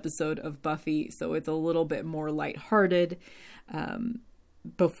type episode of Buffy. So it's a little bit more lighthearted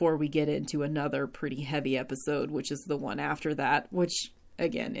before we get into another pretty heavy episode, which is the one after that, which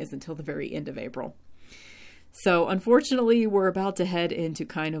again is until the very end of April. So unfortunately, we're about to head into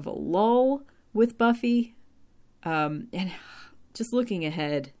kind of a lull with Buffy. And just looking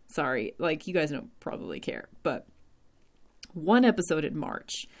ahead, sorry, like you guys don't probably care, but 1 episode in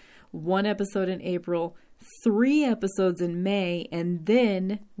March, 1 episode in April, 3 episodes in May, and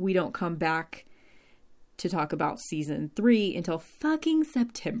then we don't come back to talk about season 3 until fucking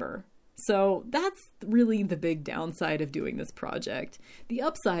September. So that's really the big downside of doing this project. The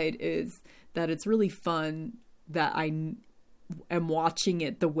upside is that it's really fun that I am watching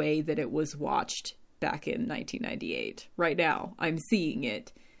it the way that it was watched back in 1998. Right now, I'm seeing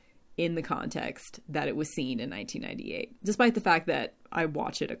it in the context that it was seen in 1998, despite the fact that I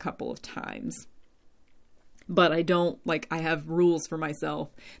watch it a couple of times. But I have rules for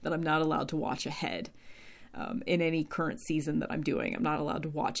myself that I'm not allowed to watch ahead. In any current season that I'm doing, I'm not allowed to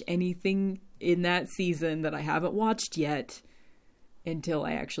watch anything in that season that I haven't watched yet until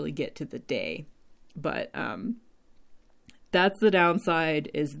I actually get to the day. But that's the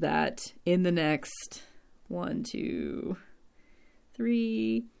downside, is that in the next 1, 2,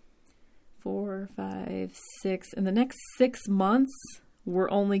 3, 4, 5, 6, in the next 6 months,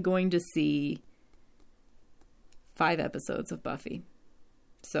 we're only going to see 5 episodes of Buffy.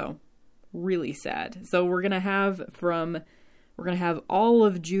 So really sad. So we're going to have all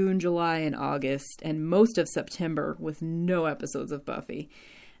of June, July, and August, and most of September with no episodes of Buffy.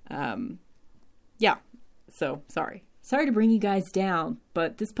 Yeah. So sorry to bring you guys down,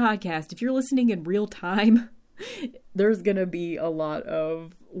 but this podcast, if you're listening in real time, there's going to be a lot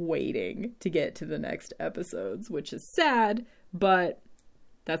of waiting to get to the next episodes, which is sad, but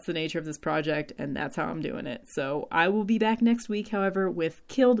that's the nature of this project, and that's how I'm doing it. So I will be back next week, however, with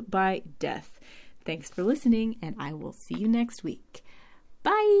Killed by Death. Thanks for listening, and I will see you next week.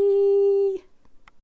 Bye!